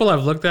a couple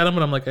I've looked at them,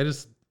 but I'm like,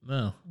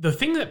 no. The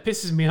thing that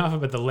pisses me off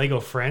about the Lego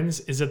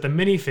Friends is that the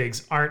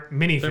minifigs aren't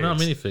minifigs. They're not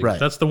minifigs. Right.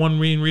 That's the one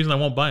main reason I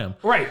won't buy them.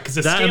 Right, because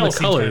the scale seems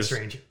kind of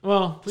strange.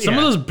 Well, some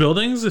of those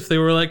buildings, if they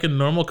were like in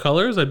normal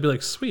colors, I'd be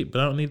like, sweet,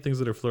 but I don't need things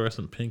that are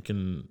fluorescent pink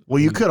and Well,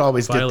 you could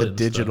always get the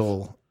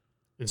digital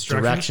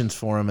directions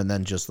for them and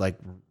then just like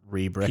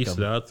re-brick piece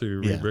them. it out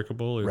through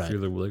Rebrickable or through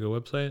the Lego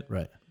website.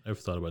 Right. I've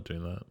thought about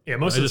doing that. Yeah,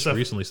 I just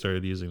recently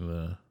started using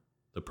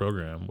the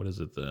program. What is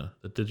it? The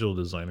digital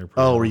designer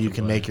program. Oh, where you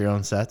can make your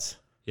own sets?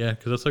 Yeah,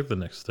 because that's like the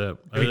next step.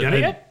 Have you done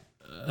it yet?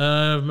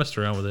 I've messed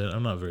around with it.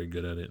 I'm not very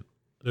good at it.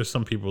 There's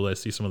some people I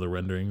see some of the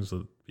renderings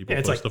that people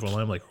post stuff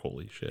online. I'm like,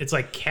 holy shit! It's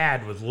like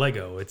CAD with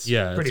Lego. It's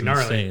pretty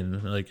gnarly.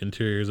 Insane. Like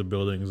interiors of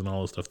buildings and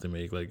all the stuff they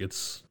make. Like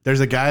it's. There's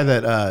a guy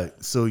that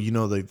so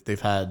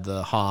they've had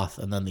the Hoth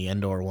and then the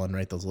Endor one,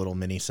 right? Those little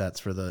mini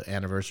sets for the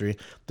anniversary.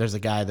 There's a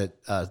guy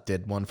that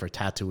did one for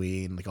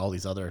Tatooine and like all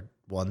these other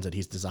ones that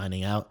he's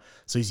designing out.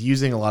 So he's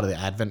using a lot of the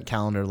advent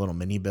calendar little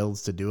mini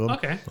builds to do them.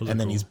 Okay. And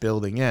then he's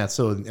building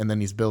and then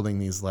he's building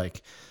these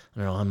like.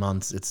 I don't know.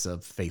 It's a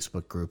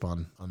Facebook group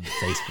on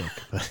Facebook,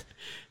 but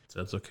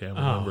that's okay. I'm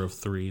a member of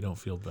 3. Don't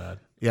feel bad.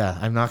 Yeah,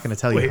 I'm not going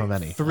to tell you how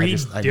many. 3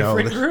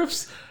 different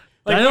groups.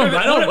 Like,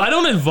 I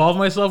don't involve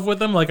myself with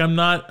them. Like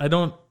I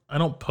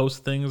don't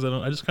post things.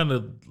 I just kind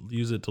of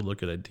use it to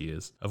look at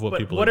ideas of what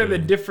people. What are the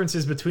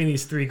differences between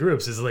these 3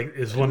 groups? Is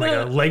one like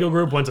a Lego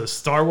group? One's a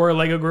Star Wars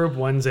Lego group.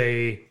 One's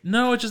a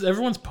no. It's just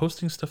everyone's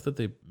posting stuff that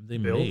they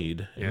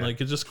made, and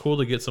like it's just cool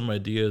to get some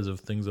ideas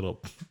of things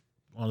that'll.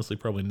 Honestly,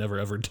 probably never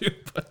ever do.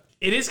 But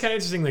it is kind of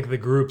interesting, like the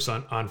groups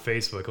on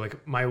Facebook.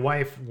 Like my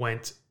wife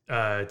went to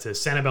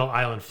Sanibel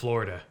Island,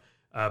 Florida,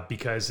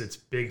 because it's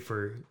big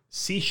for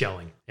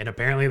seashelling, and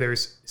apparently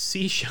there's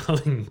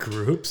seashelling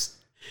groups,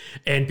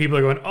 and people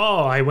are going,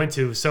 "Oh, I went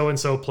to so and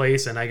so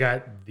place and I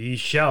got these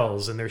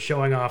shells," and they're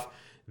showing off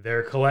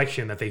their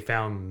collection that they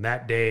found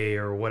that day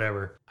or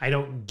whatever. I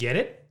don't get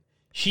it.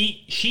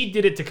 She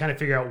did it to kind of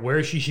figure out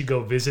where she should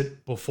go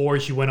visit before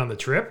she went on the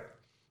trip,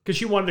 because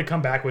she wanted to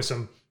come back with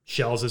some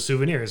shells as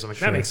souvenirs. I'm like,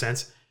 that makes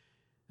sense.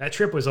 That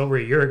trip was over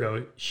a year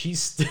ago. She's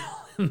still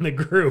in the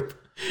group.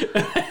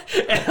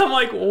 And I'm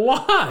like,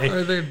 why?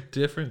 Are there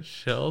different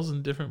shells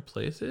in different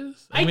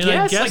places? I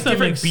guess like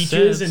different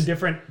beaches sense. And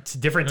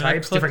different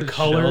types, different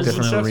colors.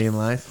 Different marine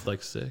life.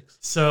 Like 6.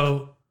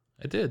 So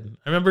I did.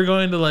 I remember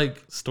going to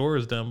like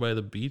stores down by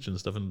the beach and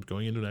stuff and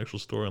going into an actual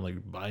store and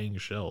like buying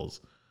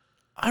shells.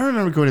 I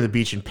remember going to the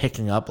beach and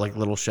picking up like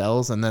little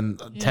shells, and then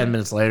 10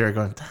 minutes later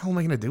going, what the hell am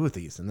I going to do with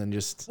these? And then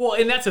just... Well,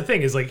 and that's the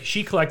thing is like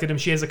she collected them.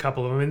 She has a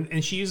couple of them,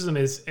 and she uses them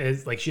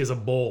as like she has a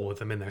bowl with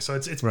them in there. So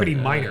it's pretty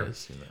minor.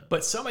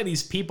 But some of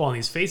these people on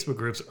these Facebook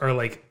groups are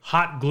like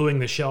hot gluing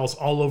the shells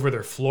all over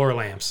their floor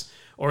lamps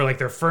or like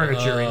their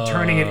furniture and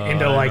turning it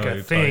into like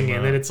a thing.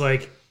 And then it's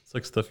like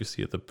stuff you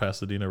see at the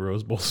Pasadena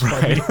Rose Bowl.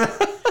 Right.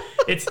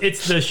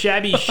 it's the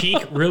shabby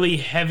chic, really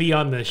heavy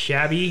on the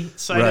shabby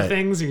side of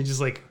things. And you're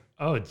just like,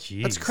 oh,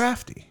 geez. That's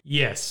crafty.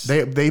 Yes.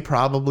 They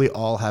probably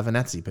all have an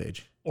Etsy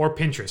page. Or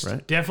Pinterest.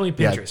 Right? Definitely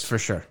Pinterest. Yeah, for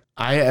sure.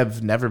 I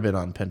have never been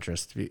on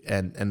Pinterest,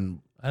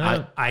 and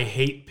I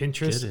hate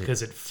Pinterest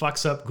because it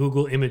fucks up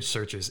Google image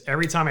searches.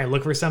 Every time I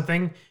look for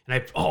something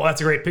and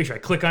that's a great picture. I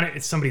click on it.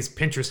 It's somebody's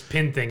Pinterest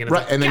pin thing. And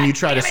it's and then you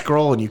try to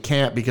scroll and you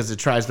can't because it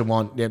tries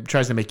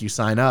to make you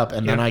sign up.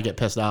 And then I get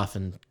pissed off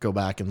and go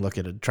back and look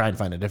at it, try and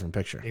find a different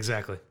picture.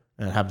 Exactly.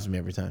 And it happens to me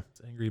every time.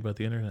 It's angry about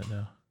the internet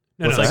now.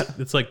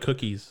 It's like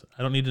cookies.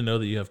 I don't need to know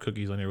that you have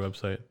cookies on your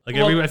website. I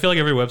feel like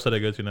every website I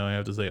go to now, I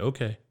have to say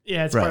okay.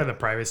 Yeah, it's part of the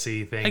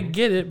privacy thing. I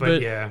get it,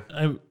 but yeah,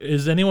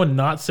 is anyone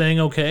not saying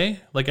okay?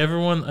 Like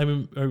everyone, I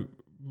mean,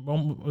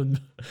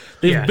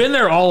 they've been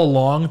there all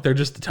along. They're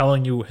just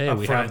telling you, hey,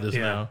 we have this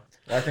now.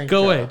 I think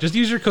go away. Just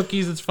use your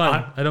cookies. It's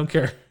fine. I don't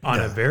care. On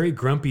a very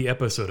grumpy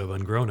episode of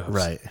Ungrown Ups.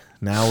 Right.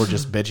 Now we're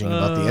just bitching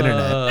about the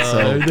internet.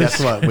 So guess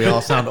what? We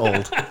all sound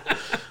old.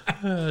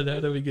 How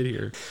did we get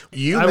here?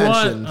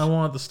 I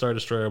want the Star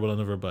Destroyer, but I'll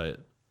never buy it.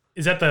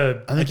 Is that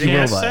the I think you will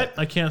buy set? it.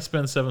 I can't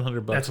spend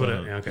 $700. That's what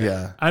on it. it. Okay.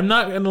 Yeah. I'm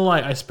not gonna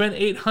lie. I spent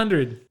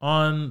 $800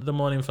 on the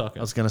Millennium Falcon.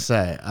 I was gonna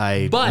say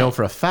I know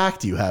for a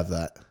fact you have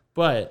that.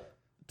 But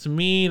to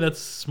me,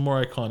 that's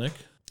more iconic.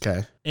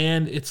 Okay.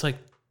 And it's like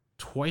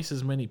twice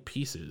as many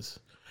pieces.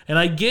 And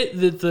I get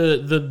that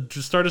the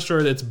Star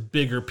Destroyer, that's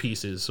bigger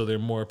pieces, so they're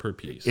more per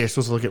piece. You're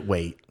supposed to look at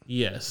weight.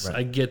 Yes, right.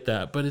 I get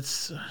that, but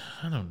it's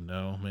I don't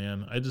know,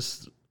 man. I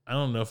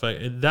don't know if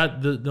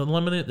the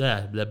limited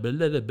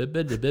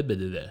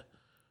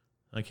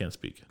I can't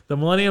speak. The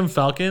Millennium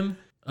Falcon.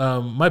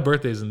 My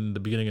birthday's in the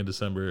beginning of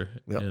December,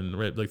 and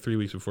right like 3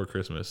 weeks before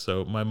Christmas.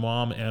 So my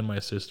mom and my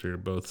sister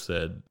both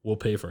said we'll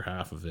pay for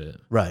half of it.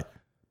 Right.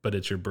 But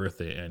it's your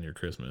birthday and your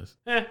Christmas.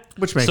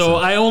 Which makes so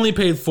sense. I only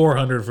paid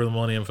 $400 for the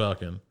Millennium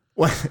Falcon.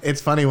 Well,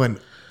 it's funny when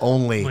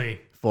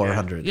only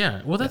 400.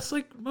 Yeah. Well, that's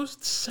like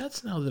most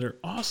sets now that are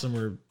awesome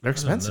or they're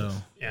expensive.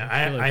 Yeah,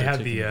 I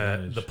have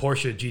the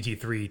Porsche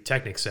GT3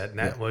 Technic set, and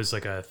that was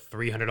like a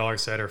 $300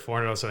 set or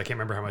 $400 set. I can't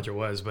remember how much it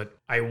was, but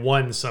I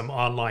won some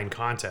online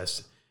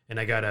contest, and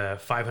I got a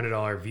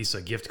 $500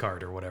 Visa gift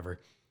card or whatever.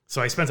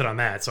 So I spent it on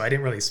that. So I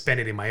didn't really spend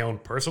it in my own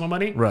personal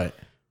money. Right.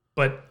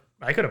 But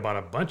I could have bought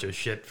a bunch of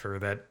shit for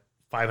that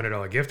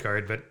 $500 gift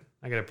card, but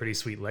I got a pretty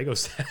sweet Lego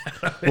set.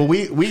 Well,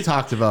 we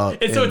talked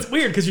about... And so it's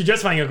weird because you're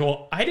justifying it.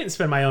 Well, I didn't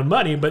spend my own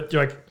money, but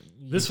you're like,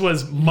 this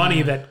was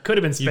money that could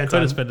have been spent You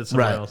could have spent it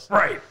somewhere else.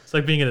 Right. It's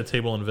like being at a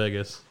table in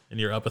Vegas and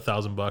you're up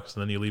 $1,000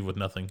 and then you leave with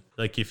nothing.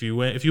 Like if you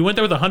went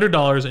there with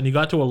 $100 and you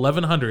got to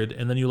 $1,100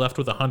 and then you left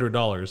with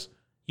 $100,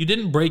 you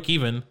didn't break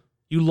even.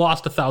 You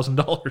lost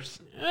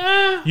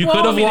 $1,000. You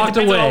could have walked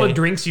away. All the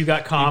drinks you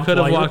got comped. You could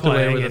have walked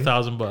away with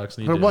 $1,000. But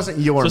it wasn't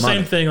your money.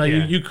 Same thing. Like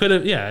you could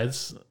have. Yeah, I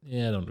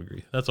don't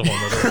agree. That's a whole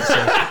other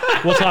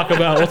episode. We'll talk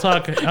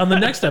on the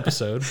next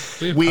episode.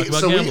 We talk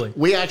about gambling.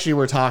 We actually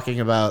were talking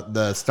about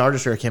the Star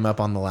Destroyer came up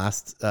on the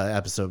last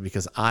episode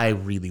because I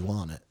really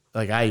want it.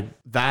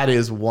 That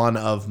is one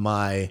of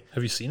my.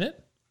 Have you seen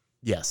it?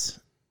 Yes.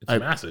 It's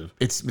massive.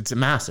 It's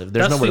massive.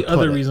 There's That's nowhere the to put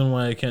other it. reason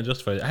why I can't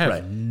justify it. I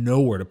have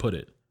nowhere to put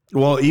it.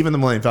 Well, even the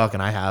Millennium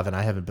Falcon I have, and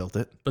I haven't built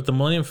it. But the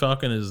Millennium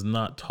Falcon is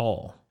not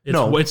tall.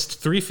 It's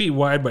 3 feet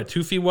wide by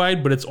 2 feet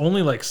wide, but it's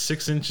only like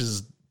 6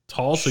 inches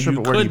tall, so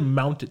you could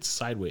mount it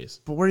sideways.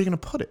 But where are you going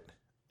to put it?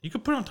 You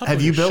could put it on top of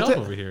your built shelf it?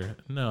 over here.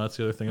 No, that's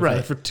the other thing. I've Right.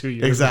 had it for 2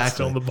 years. Exactly. It's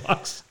still in the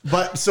box.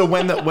 But so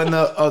when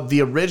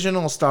the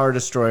original Star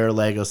Destroyer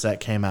Lego set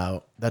came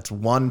out, that's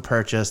one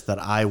purchase that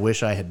I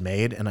wish I had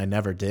made and I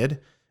never did.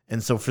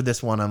 And so for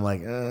this one, I'm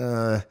like,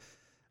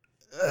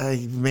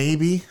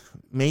 maybe.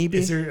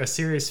 Is there a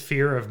serious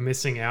fear of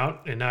missing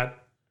out and not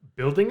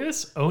building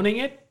this, owning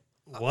it?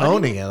 What?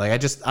 Owning it. Like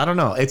I don't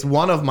know. It's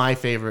one of my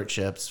favorite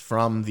ships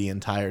from the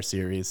entire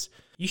series.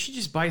 You should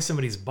just buy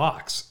somebody's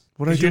box.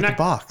 What do I do with the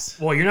box?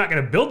 Well, you're not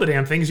going to build the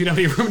damn things. You don't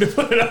have any room to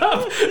put it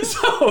up.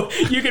 So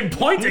you can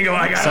point and go,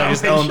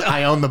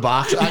 I own the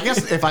box. I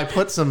guess if I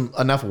put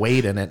enough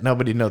weight in it,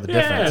 nobody'd know the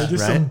difference.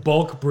 There's some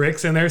bulk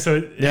bricks in there, so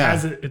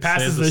it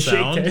passes the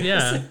shake test.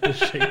 Yeah, the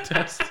shake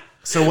test.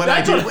 So when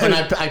I do, and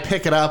I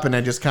pick it up and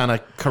I just kind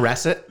of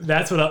caress it.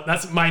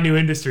 That's my new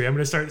industry. I'm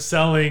going to start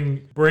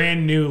selling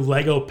brand new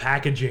Lego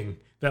packaging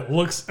that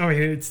looks. I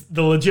mean, it's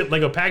the legit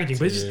Lego packaging,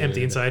 but it's just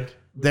empty inside.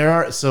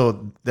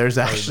 There's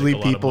actually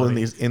people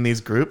in these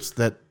groups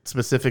that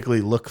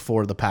specifically look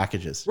for the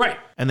packages, right?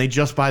 And they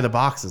just buy the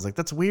boxes. Like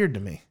that's weird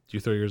to me. Do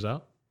you throw yours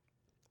out?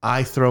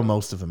 I throw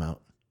most of them out.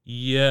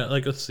 Yeah,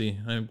 like let's see.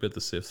 I bet the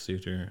Sith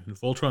here.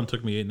 Voltron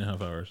took me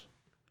 8.5 hours.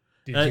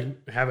 Did you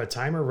have a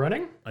timer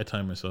running? I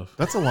time myself.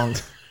 That's a long.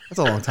 That's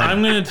a long time.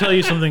 I'm going to tell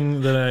you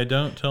something that I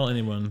don't tell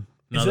anyone.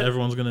 Now that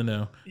everyone's going to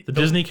know. The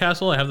Disney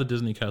Castle, I have the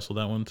Disney Castle.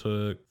 That one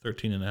took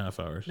 13 and a half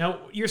hours. Now,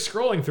 you're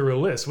scrolling through a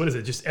list. What is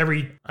it? Just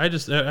every... Like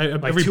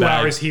every 2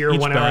 hours here,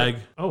 1 bag,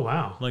 hour... Oh,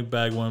 wow. Like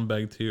bag 1,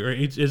 bag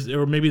 2.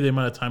 Or maybe the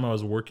amount of time I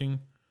was working.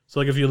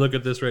 So like if you look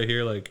at this right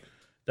here, like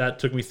that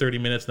took me 30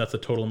 minutes, and that's the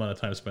total amount of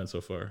time spent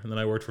so far. And then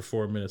I worked for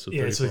 4 minutes. So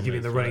yeah, so give me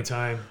the running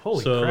time.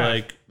 Holy crap. So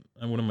like...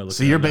 What am I looking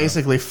So you're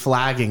basically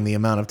flagging the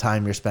amount of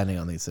time you're spending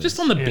on these things.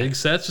 Just on the big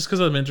sets, just because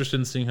I'm interested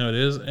in seeing how it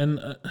is. And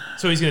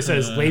so he's going to set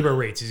his labor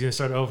rates. He's going to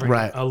start offering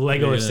a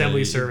Lego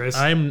assembly service.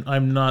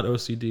 I'm not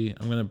OCD.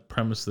 I'm going to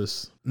premise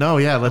this. No,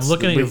 yeah. I'm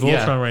looking at your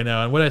Voltron right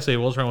now. And what did I say?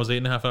 Voltron was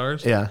 8.5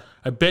 hours? Yeah.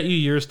 I bet you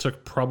yours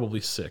took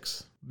probably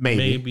 6.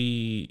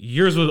 Maybe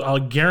yours was, I'll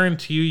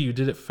guarantee you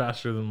did it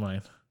faster than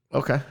mine.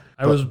 Okay.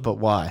 But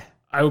why?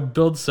 I would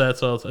build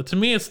sets all the time. To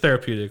me, it's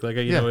therapeutic. Like,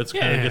 you know, it's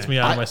kind of gets me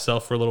out of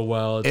myself for a little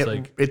while.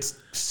 It's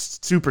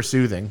super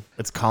soothing.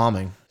 It's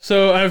calming.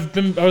 So I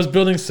was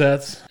building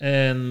sets,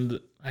 and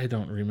I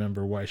don't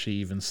remember why she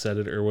even said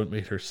it or what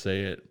made her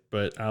say it,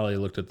 but Allie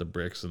looked at the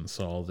bricks and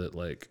saw that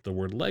like the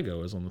word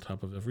Lego is on the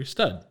top of every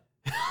stud.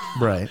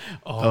 Right.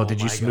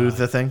 Did you smooth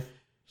the thing?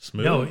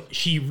 Smooth? No,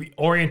 she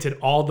reoriented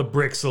all the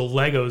bricks so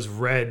Legos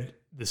read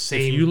the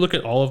same. If you look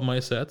at all of my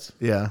sets,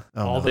 they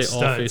all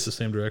face the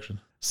same direction.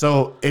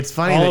 So it's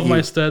funny all of my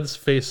studs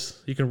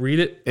face, you can read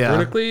it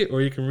vertically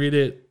or you can read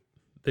it,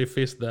 they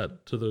face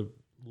that to the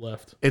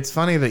left. It's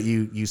funny that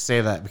you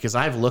say that because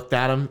I've looked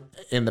at them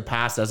in the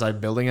past as I'm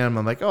building them.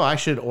 I'm like, oh, I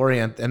should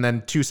orient. And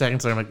then 2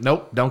 seconds later, I'm like,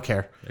 nope, don't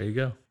care. There you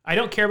go. I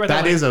don't care about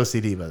that. That is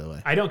OCD, by the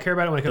way. I don't care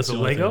about it when it comes to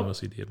Lego.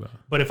 That's the only thing I'm OCD about.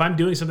 But if I'm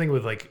doing something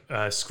with like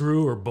a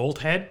screw or bolt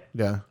head,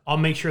 I'll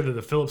make sure that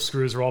the Phillips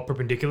screws are all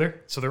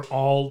perpendicular. So they're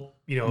all,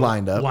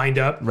 lined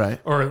up. Right.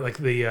 Or like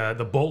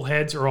the bolt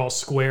heads are all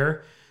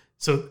square.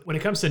 So when it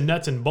comes to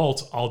nuts and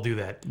bolts, I'll do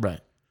that. Right.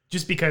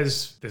 Just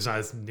because there's not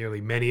as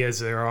nearly many as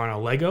there are on a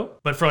Lego.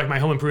 But for like my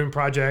home improvement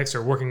projects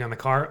or working on the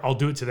car, I'll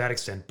do it to that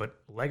extent. But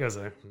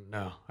Legos,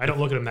 no. I don't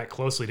look at them that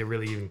closely to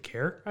really even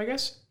care, I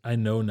guess. I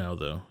know now,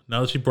 though.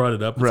 Now that she brought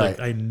it up, it's like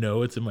I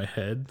know it's in my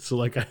head. So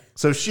like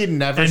So she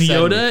never and said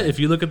Yoda, anything. if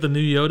you look at the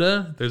new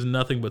Yoda, there's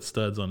nothing but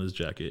studs on his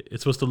jacket.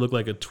 It's supposed to look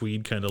like a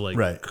tweed kind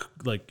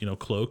of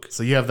cloak.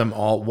 So you have them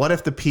all. What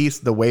if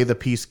the way the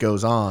piece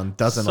goes on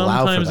doesn't allow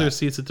for that? Sometimes there's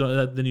seats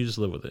that then you just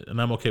live with it.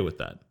 And I'm okay with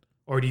that.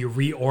 Or do you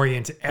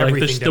reorient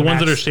everything? Like the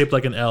ones that are shaped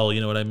like an L, you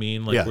know what I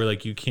mean? Like where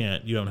like you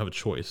don't have a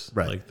choice.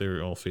 Right. Like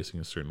they're all facing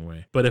a certain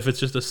way. But if it's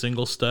just a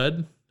single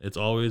stud, it's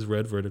always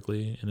read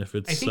vertically. And if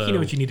it's I think you know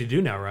what you need to do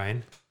now,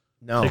 Ryan.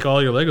 No. Take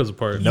all your Legos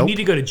apart. You need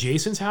to go to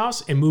Jason's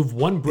house and move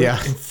one brick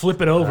and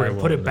flip it over and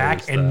put it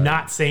back and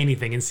not say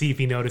anything and see if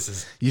he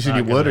notices. You said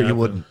you would or you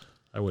wouldn't?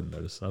 I wouldn't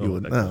notice. You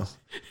wouldn't. No.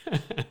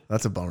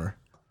 That's a bummer.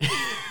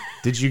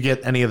 Did you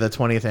get any of the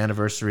 20th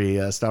anniversary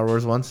Star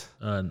Wars ones?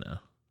 No.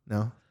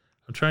 No?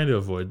 I'm trying to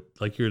avoid,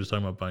 like you were just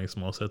talking about buying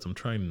small sets. I'm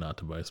trying not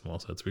to buy small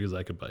sets because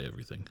I could buy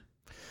everything.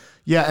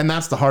 Yeah, and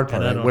that's the hard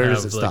part. And Where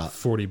does it stop?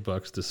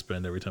 $40 to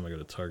spend every time I go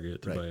to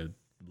Target to buy a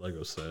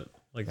Lego set.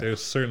 Like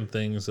there's certain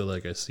things that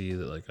like I see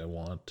that like I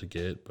want to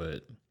get,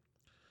 but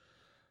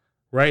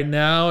right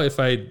now if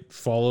I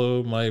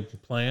follow my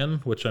plan,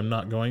 which I'm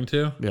not going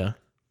to,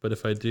 but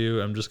if I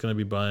do, I'm just going to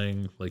be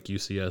buying like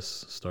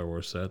UCS Star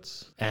Wars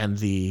sets and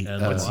the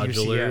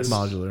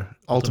modular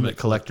Ultimate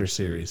Collector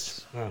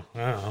Series. Oh,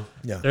 wow.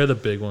 Yeah, they're the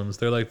big ones.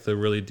 They're like the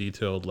really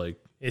detailed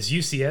like. Is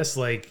UCS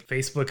like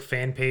Facebook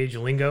fan page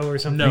lingo or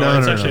something? No,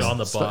 it's actually on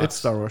the box. It's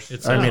Star Wars.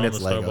 It's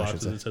it's Lego.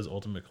 Box. It says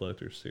Ultimate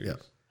Collector Series. Yeah.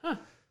 Huh.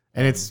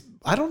 And it's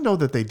I don't know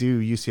that they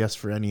do UCS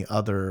for any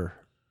other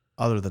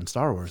than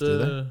Star Wars. Do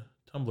they?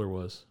 Tumblr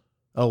was.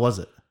 Oh, was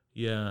it?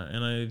 Yeah,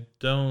 and I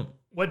don't.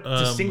 What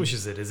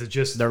distinguishes it? Is it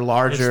just they're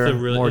larger,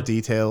 more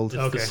detailed?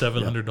 It's the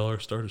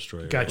 $700 Star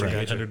Destroyer. Gotcha.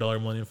 $800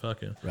 Millennium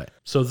Falcon. Right.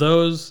 So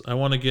those, I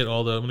want to get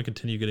all the. I'm going to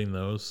continue getting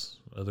those.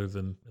 Other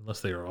than unless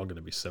they are all going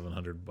to be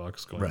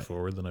 $700 going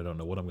forward, then I don't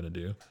know what I'm going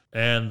to do.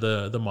 And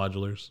the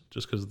modulars,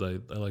 just because I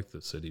like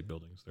the city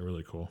buildings. They're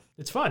really cool.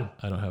 It's fun.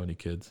 I don't have any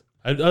kids.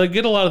 I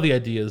get a lot of the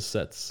ideas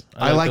sets.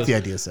 I like the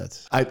idea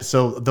sets.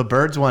 So the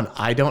birds one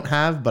I don't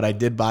have, but I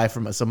did buy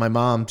from. So my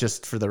mom,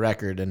 just for the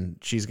record, and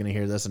she's gonna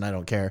hear this, and I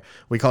don't care.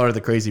 We call her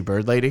the crazy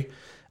bird lady,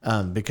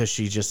 because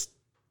she's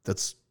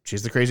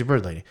the crazy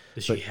bird lady.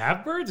 Does she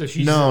have birds, or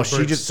she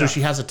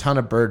has a ton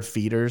of bird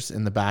feeders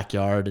in the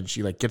backyard, and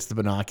she like gets the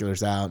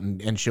binoculars out,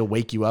 and she'll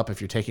wake you up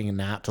if you're taking a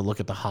nap to look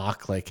at the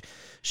hawk. Like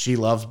she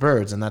loves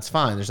birds, and that's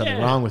fine. There's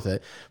nothing wrong with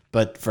it.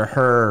 But for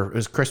her, it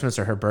was Christmas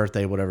or her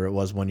birthday, whatever it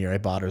was. One year, I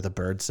bought her the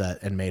bird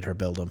set and made her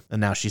build them,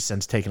 and now she's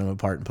since taken them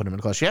apart and put them in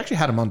the closet. She actually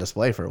had them on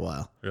display for a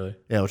while. Really?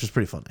 Yeah, which is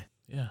pretty funny.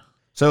 Yeah.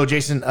 So,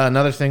 Jason,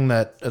 another thing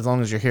that, as long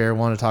as you're here, I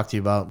want to talk to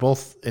you about,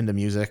 both into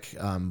music.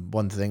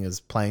 One thing is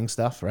playing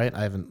stuff, right?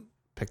 I haven't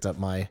picked up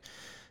my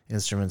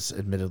instruments,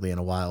 admittedly, in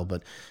a while,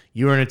 but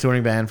you were in a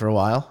touring band for a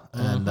while,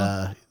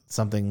 and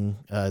something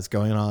is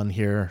going on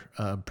here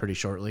pretty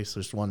shortly. So,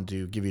 just wanted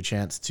to give you a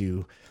chance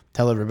to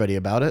tell everybody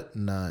about it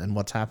and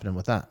what's happening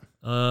with that.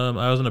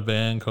 I was in a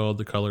band called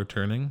The Color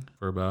Turning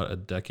for about a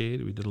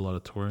decade. We did a lot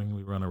of touring.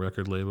 We were on a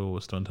record label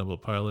with Stone Temple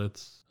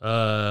Pilots.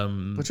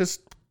 Which is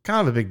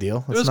kind of a big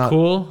deal. It was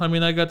cool. I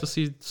mean, I got to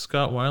see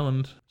Scott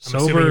Weiland I'm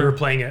assuming you were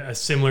playing a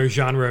similar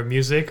genre of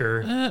music,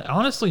 or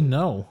honestly,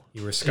 no.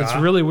 You were Scott?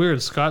 It's really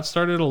weird. Scott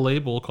started a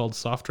label called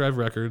Soft Drive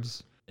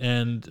Records,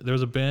 and there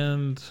was a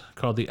band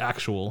called The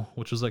Actual,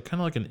 which is like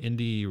kind of like an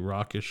indie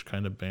rockish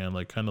kind of band,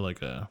 like kind of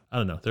like a, I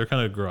don't know, they're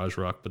kind of garage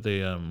rock, but they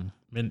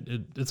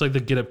it's like the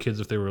Get Up Kids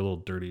if they were a little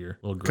dirtier,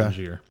 a little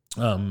grungier.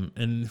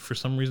 And for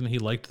some reason he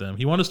liked them.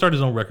 He wanted to start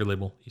his own record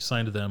label. He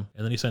signed to them,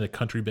 and then he signed a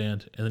country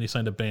band, and then he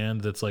signed a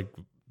band that's like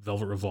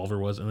Velvet Revolver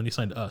was, and then he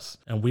signed us.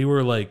 And we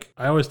were like,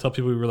 I always tell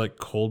people we were like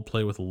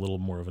Coldplay with a little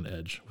more of an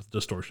edge, with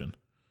distortion.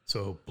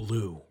 So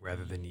blue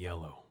rather than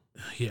yellow.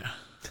 Yeah,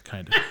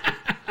 kind of.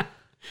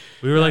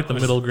 We were like the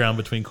middle ground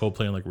between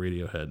Coldplay and like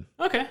Radiohead.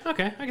 Okay, I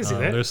can see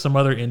that. There's some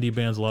other indie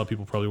bands a lot of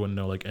people probably wouldn't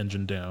know, like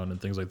Engine Down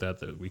and things like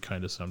that we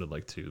kind of sounded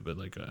like too. But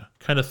like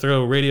kind of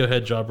throw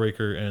Radiohead,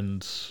 Jawbreaker,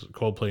 and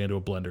Coldplay into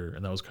a blender,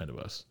 and that was kind of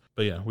us.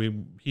 But yeah,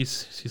 he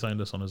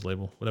signed us on his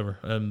label, whatever.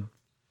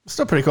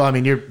 Still pretty cool. I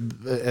mean,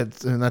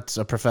 and that's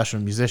a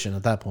professional musician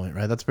at that point,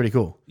 right? That's pretty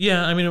cool.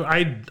 Yeah, I mean,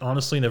 I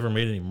honestly never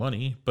made any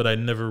money, but I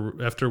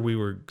never, after we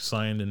were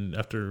signed and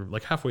after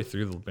like halfway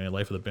through the band,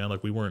 life of the band,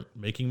 like we weren't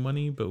making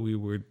money, but we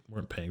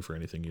weren't paying for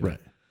anything either. Right.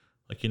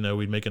 Like,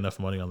 we'd make enough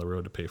money on the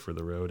road to pay for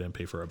the road and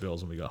pay for our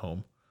bills when we got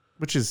home.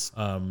 Which is...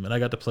 and I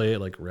got to play at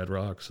like Red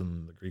Rocks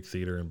and the Greek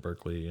Theater in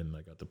Berkeley, and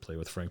I got to play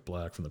with Frank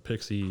Black from the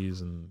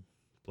Pixies and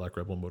Black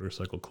Rebel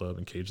Motorcycle Club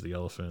and Cage the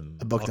Elephant.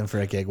 I booked him for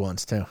a gig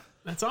once too.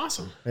 That's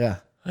awesome. Yeah.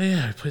 Oh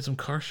yeah, I played some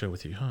car show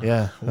with you, huh?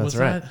 Yeah, that's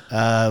right. It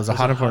was a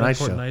Hot Import Nights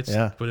show.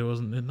 Yeah, but it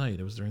wasn't at night.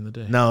 It was during the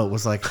day. No, it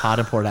was like Hot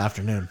Import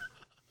afternoon,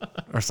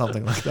 or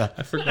something like that.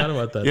 I forgot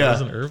about that. Yeah, that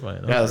was in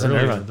Irvine. That was in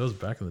Irvine. That was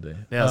back in the day.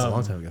 Yeah, that was a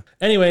long time ago.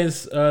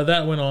 Anyways,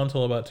 that went on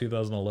until about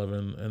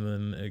 2011, and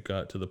then it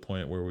got to the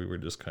point where we were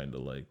just kind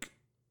of like,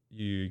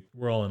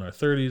 we're all in our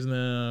 30s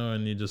now,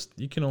 and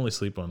you can only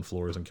sleep on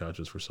floors and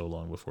couches for so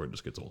long before it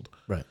just gets old.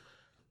 Right.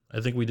 I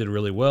think we did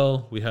really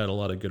well. We had a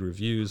lot of good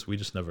reviews. We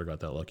just never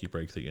got that lucky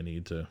break that you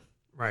need to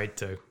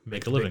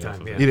make a living time, off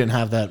of yeah. it. You didn't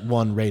have that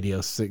one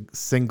radio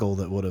single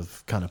that would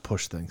have kind of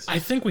pushed things. I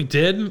think we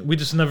did. We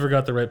just never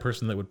got the right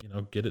person that would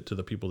get it to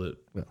the people that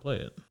play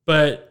it.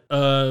 But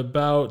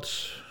about,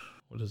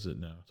 what is it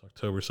now? It's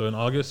October. So in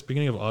August,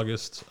 beginning of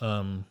August,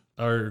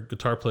 our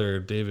guitar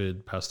player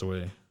David passed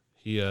away.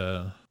 He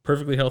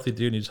perfectly healthy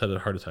dude, and he just had a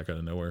heart attack out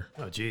of nowhere.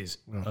 Oh geez.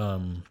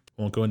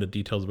 Won't go into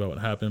details about what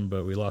happened,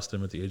 but we lost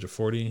him at the age of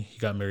 40. He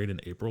got married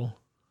in April,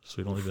 so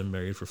we'd only been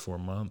married for 4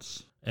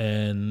 months.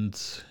 And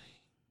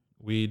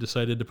we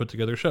decided to put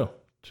together a show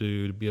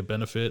to be a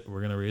benefit.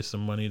 We're going to raise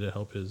some money to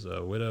help his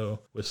widow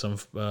with some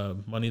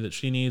money that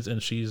she needs,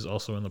 and she's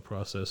also in the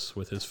process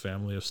with his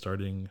family of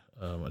starting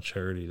a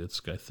charity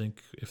that's, I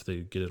think, if they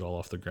get it all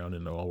off the ground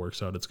and it all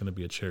works out, it's going to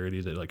be a charity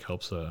that like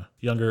helps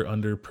younger,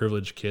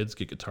 underprivileged kids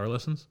get guitar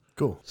lessons.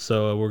 Cool.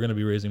 So we're going to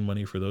be raising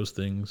money for those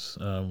things.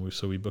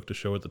 So we booked a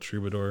show at the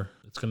Troubadour.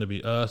 It's going to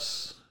be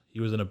us. He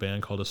was in a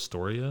band called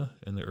Astoria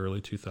in the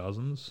early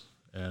 2000s.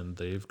 And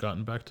they've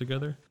gotten back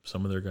together.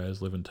 Some of their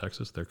guys live in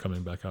Texas. They're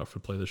coming back out to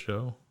play the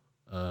show.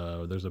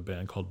 There's a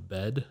band called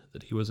Bed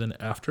that he was in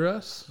after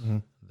us. Mm-hmm.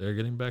 They're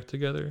getting back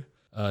together.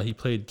 He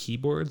played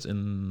keyboards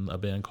in a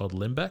band called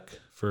Limbeck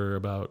for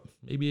about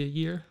maybe a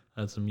year.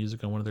 Had some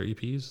music on one of their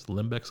EPs.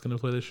 Limbeck's going to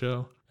play the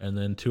show. And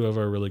then two of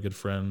our really good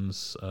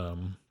friends,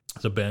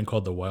 it's a band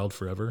called The Wild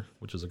Forever,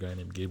 which is a guy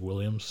named Gabe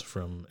Williams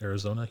from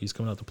Arizona. He's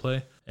coming out to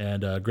play.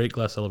 And Great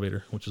Glass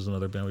Elevator, which is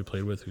another band we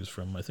played with, who's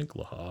from, I think,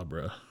 La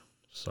Habra.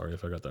 Sorry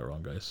if I got that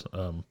wrong, guys.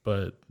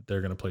 But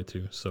they're going to play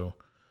too. So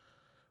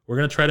we're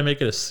going to try to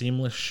make it a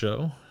seamless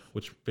show,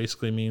 which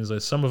basically means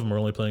that some of them are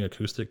only playing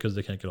acoustic because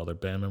they can't get all their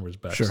band members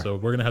back. Sure. So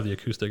we're going to have the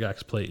acoustic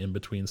acts play in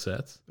between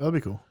sets. That'll be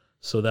cool.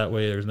 So that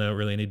way there's not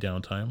really any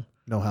downtime.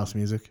 No house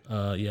music?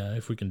 Yeah,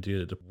 if we can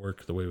do it to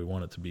work the way we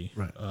want it to be.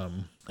 Right.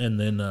 And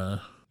then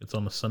it's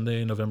on a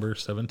Sunday, November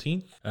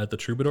 17th at the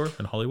Troubadour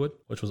in Hollywood,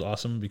 which was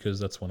awesome because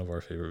that's one of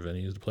our favorite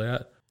venues to play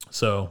at.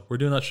 So we're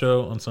doing that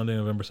show on Sunday,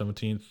 November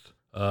 17th.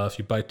 If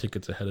you buy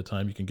tickets ahead of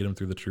time, you can get them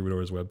through the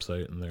Troubadour's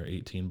website, and they're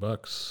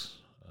 $18,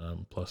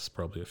 plus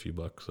probably a few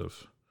bucks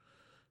of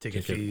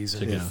ticket fees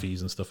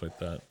and stuff like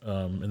that.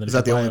 And then is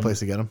that the only place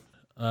to get them?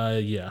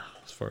 Yeah,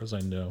 as far as I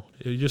know.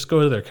 You just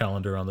go to their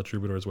calendar on the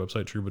Troubadour's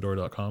website,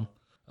 troubadour.com,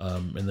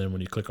 and then when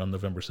you click on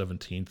November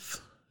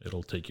 17th,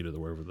 it'll take you to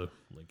wherever the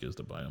link is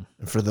to buy them.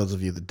 And for those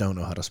of you that don't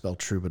know how to spell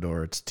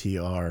Troubadour, it's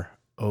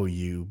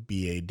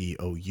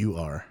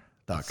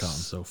TROUBADOUR.com.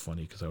 So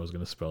funny because I was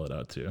going to spell it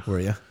out too. Were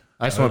you?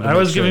 I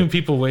was giving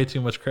people way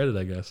too much credit,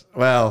 I guess.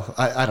 Well,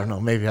 I don't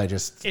know. Maybe I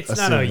just it's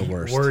not a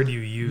word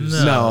you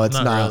use. No, it's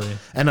not.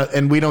 Really.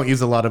 And we don't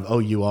use a lot of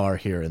OUR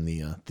here in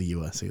the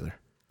U.S. either.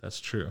 That's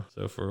true.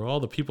 So for all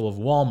the people of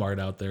Walmart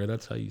out there,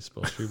 that's how you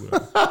spell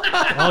Troubadour.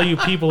 All you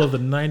people of the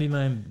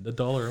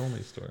 $99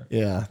 only store.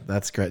 Yeah,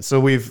 that's great. So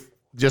we've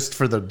just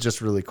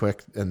really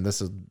quick, and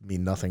this will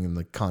mean nothing in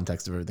the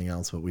context of everything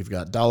else, but we've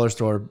got Dollar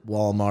Store,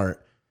 Walmart,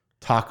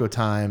 Taco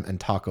Time and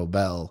Taco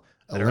Bell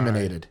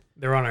eliminated.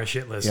 They're on our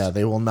shit list. Yeah,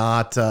 they will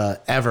not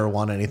ever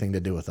want anything to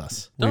do with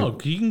us. No,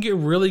 you can get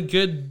really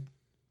good.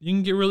 You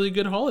can get really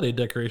good holiday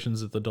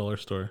decorations at the dollar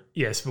store.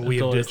 Yes, but we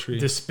have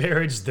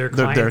disparaged their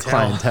clientele. Their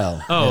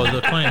clientele. Oh,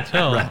 the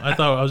clientele. Right.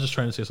 I was just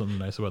trying to say something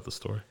nice about the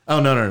store. Oh,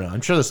 no. I'm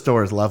sure the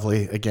store is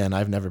lovely. Again,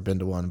 I've never been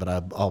to one, but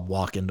I'll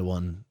walk into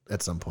one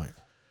at some point.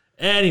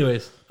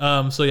 Anyways,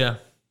 so yeah,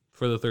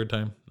 for the third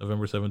time,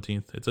 November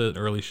 17th. It's an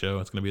early show.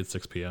 It's going to be at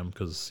 6 p.m.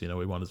 because,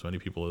 we want as many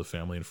people as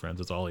family and friends.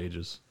 It's all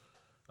ages.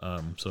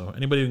 So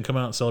anybody can come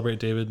out and celebrate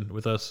David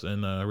with us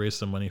and raise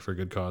some money for a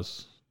good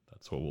cause.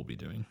 That's what we'll be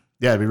doing.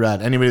 Yeah, it'd be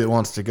rad. Anybody that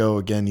wants to go,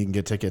 again, you can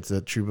get tickets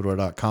at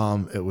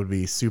troubadour.com. It would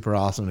be super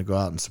awesome to go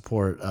out and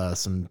support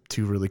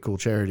two really cool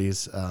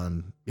charities.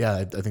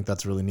 I think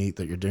that's really neat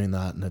that you're doing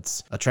that, and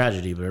it's a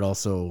tragedy, but it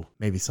also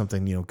maybe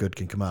something good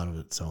can come out of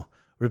it. So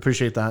we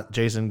appreciate that.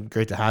 Jason,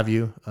 great to have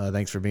you.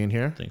 Thanks for being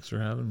here. Thanks for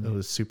having me. It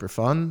was super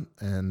fun,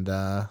 and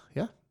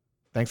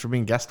thanks for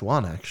being guest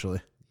one,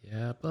 actually.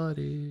 Yeah,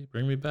 buddy.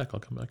 Bring me back. I'll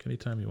come back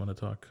anytime you want to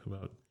talk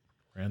about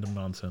random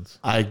nonsense.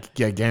 I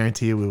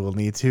guarantee you we will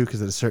need to,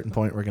 because at a certain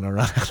point we're going to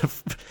run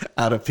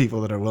out of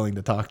people that are willing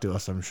to talk to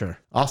us, I'm sure.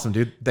 Awesome,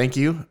 dude. Thank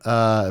you.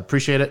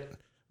 Appreciate it.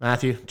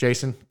 Matthew,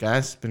 Jason,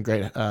 guys, been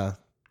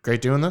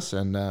great doing this.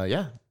 And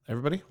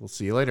everybody, we'll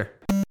see you later.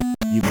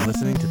 You've been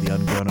listening to the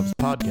Ungrown Ups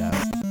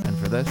podcast, and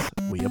for this,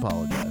 we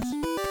apologize.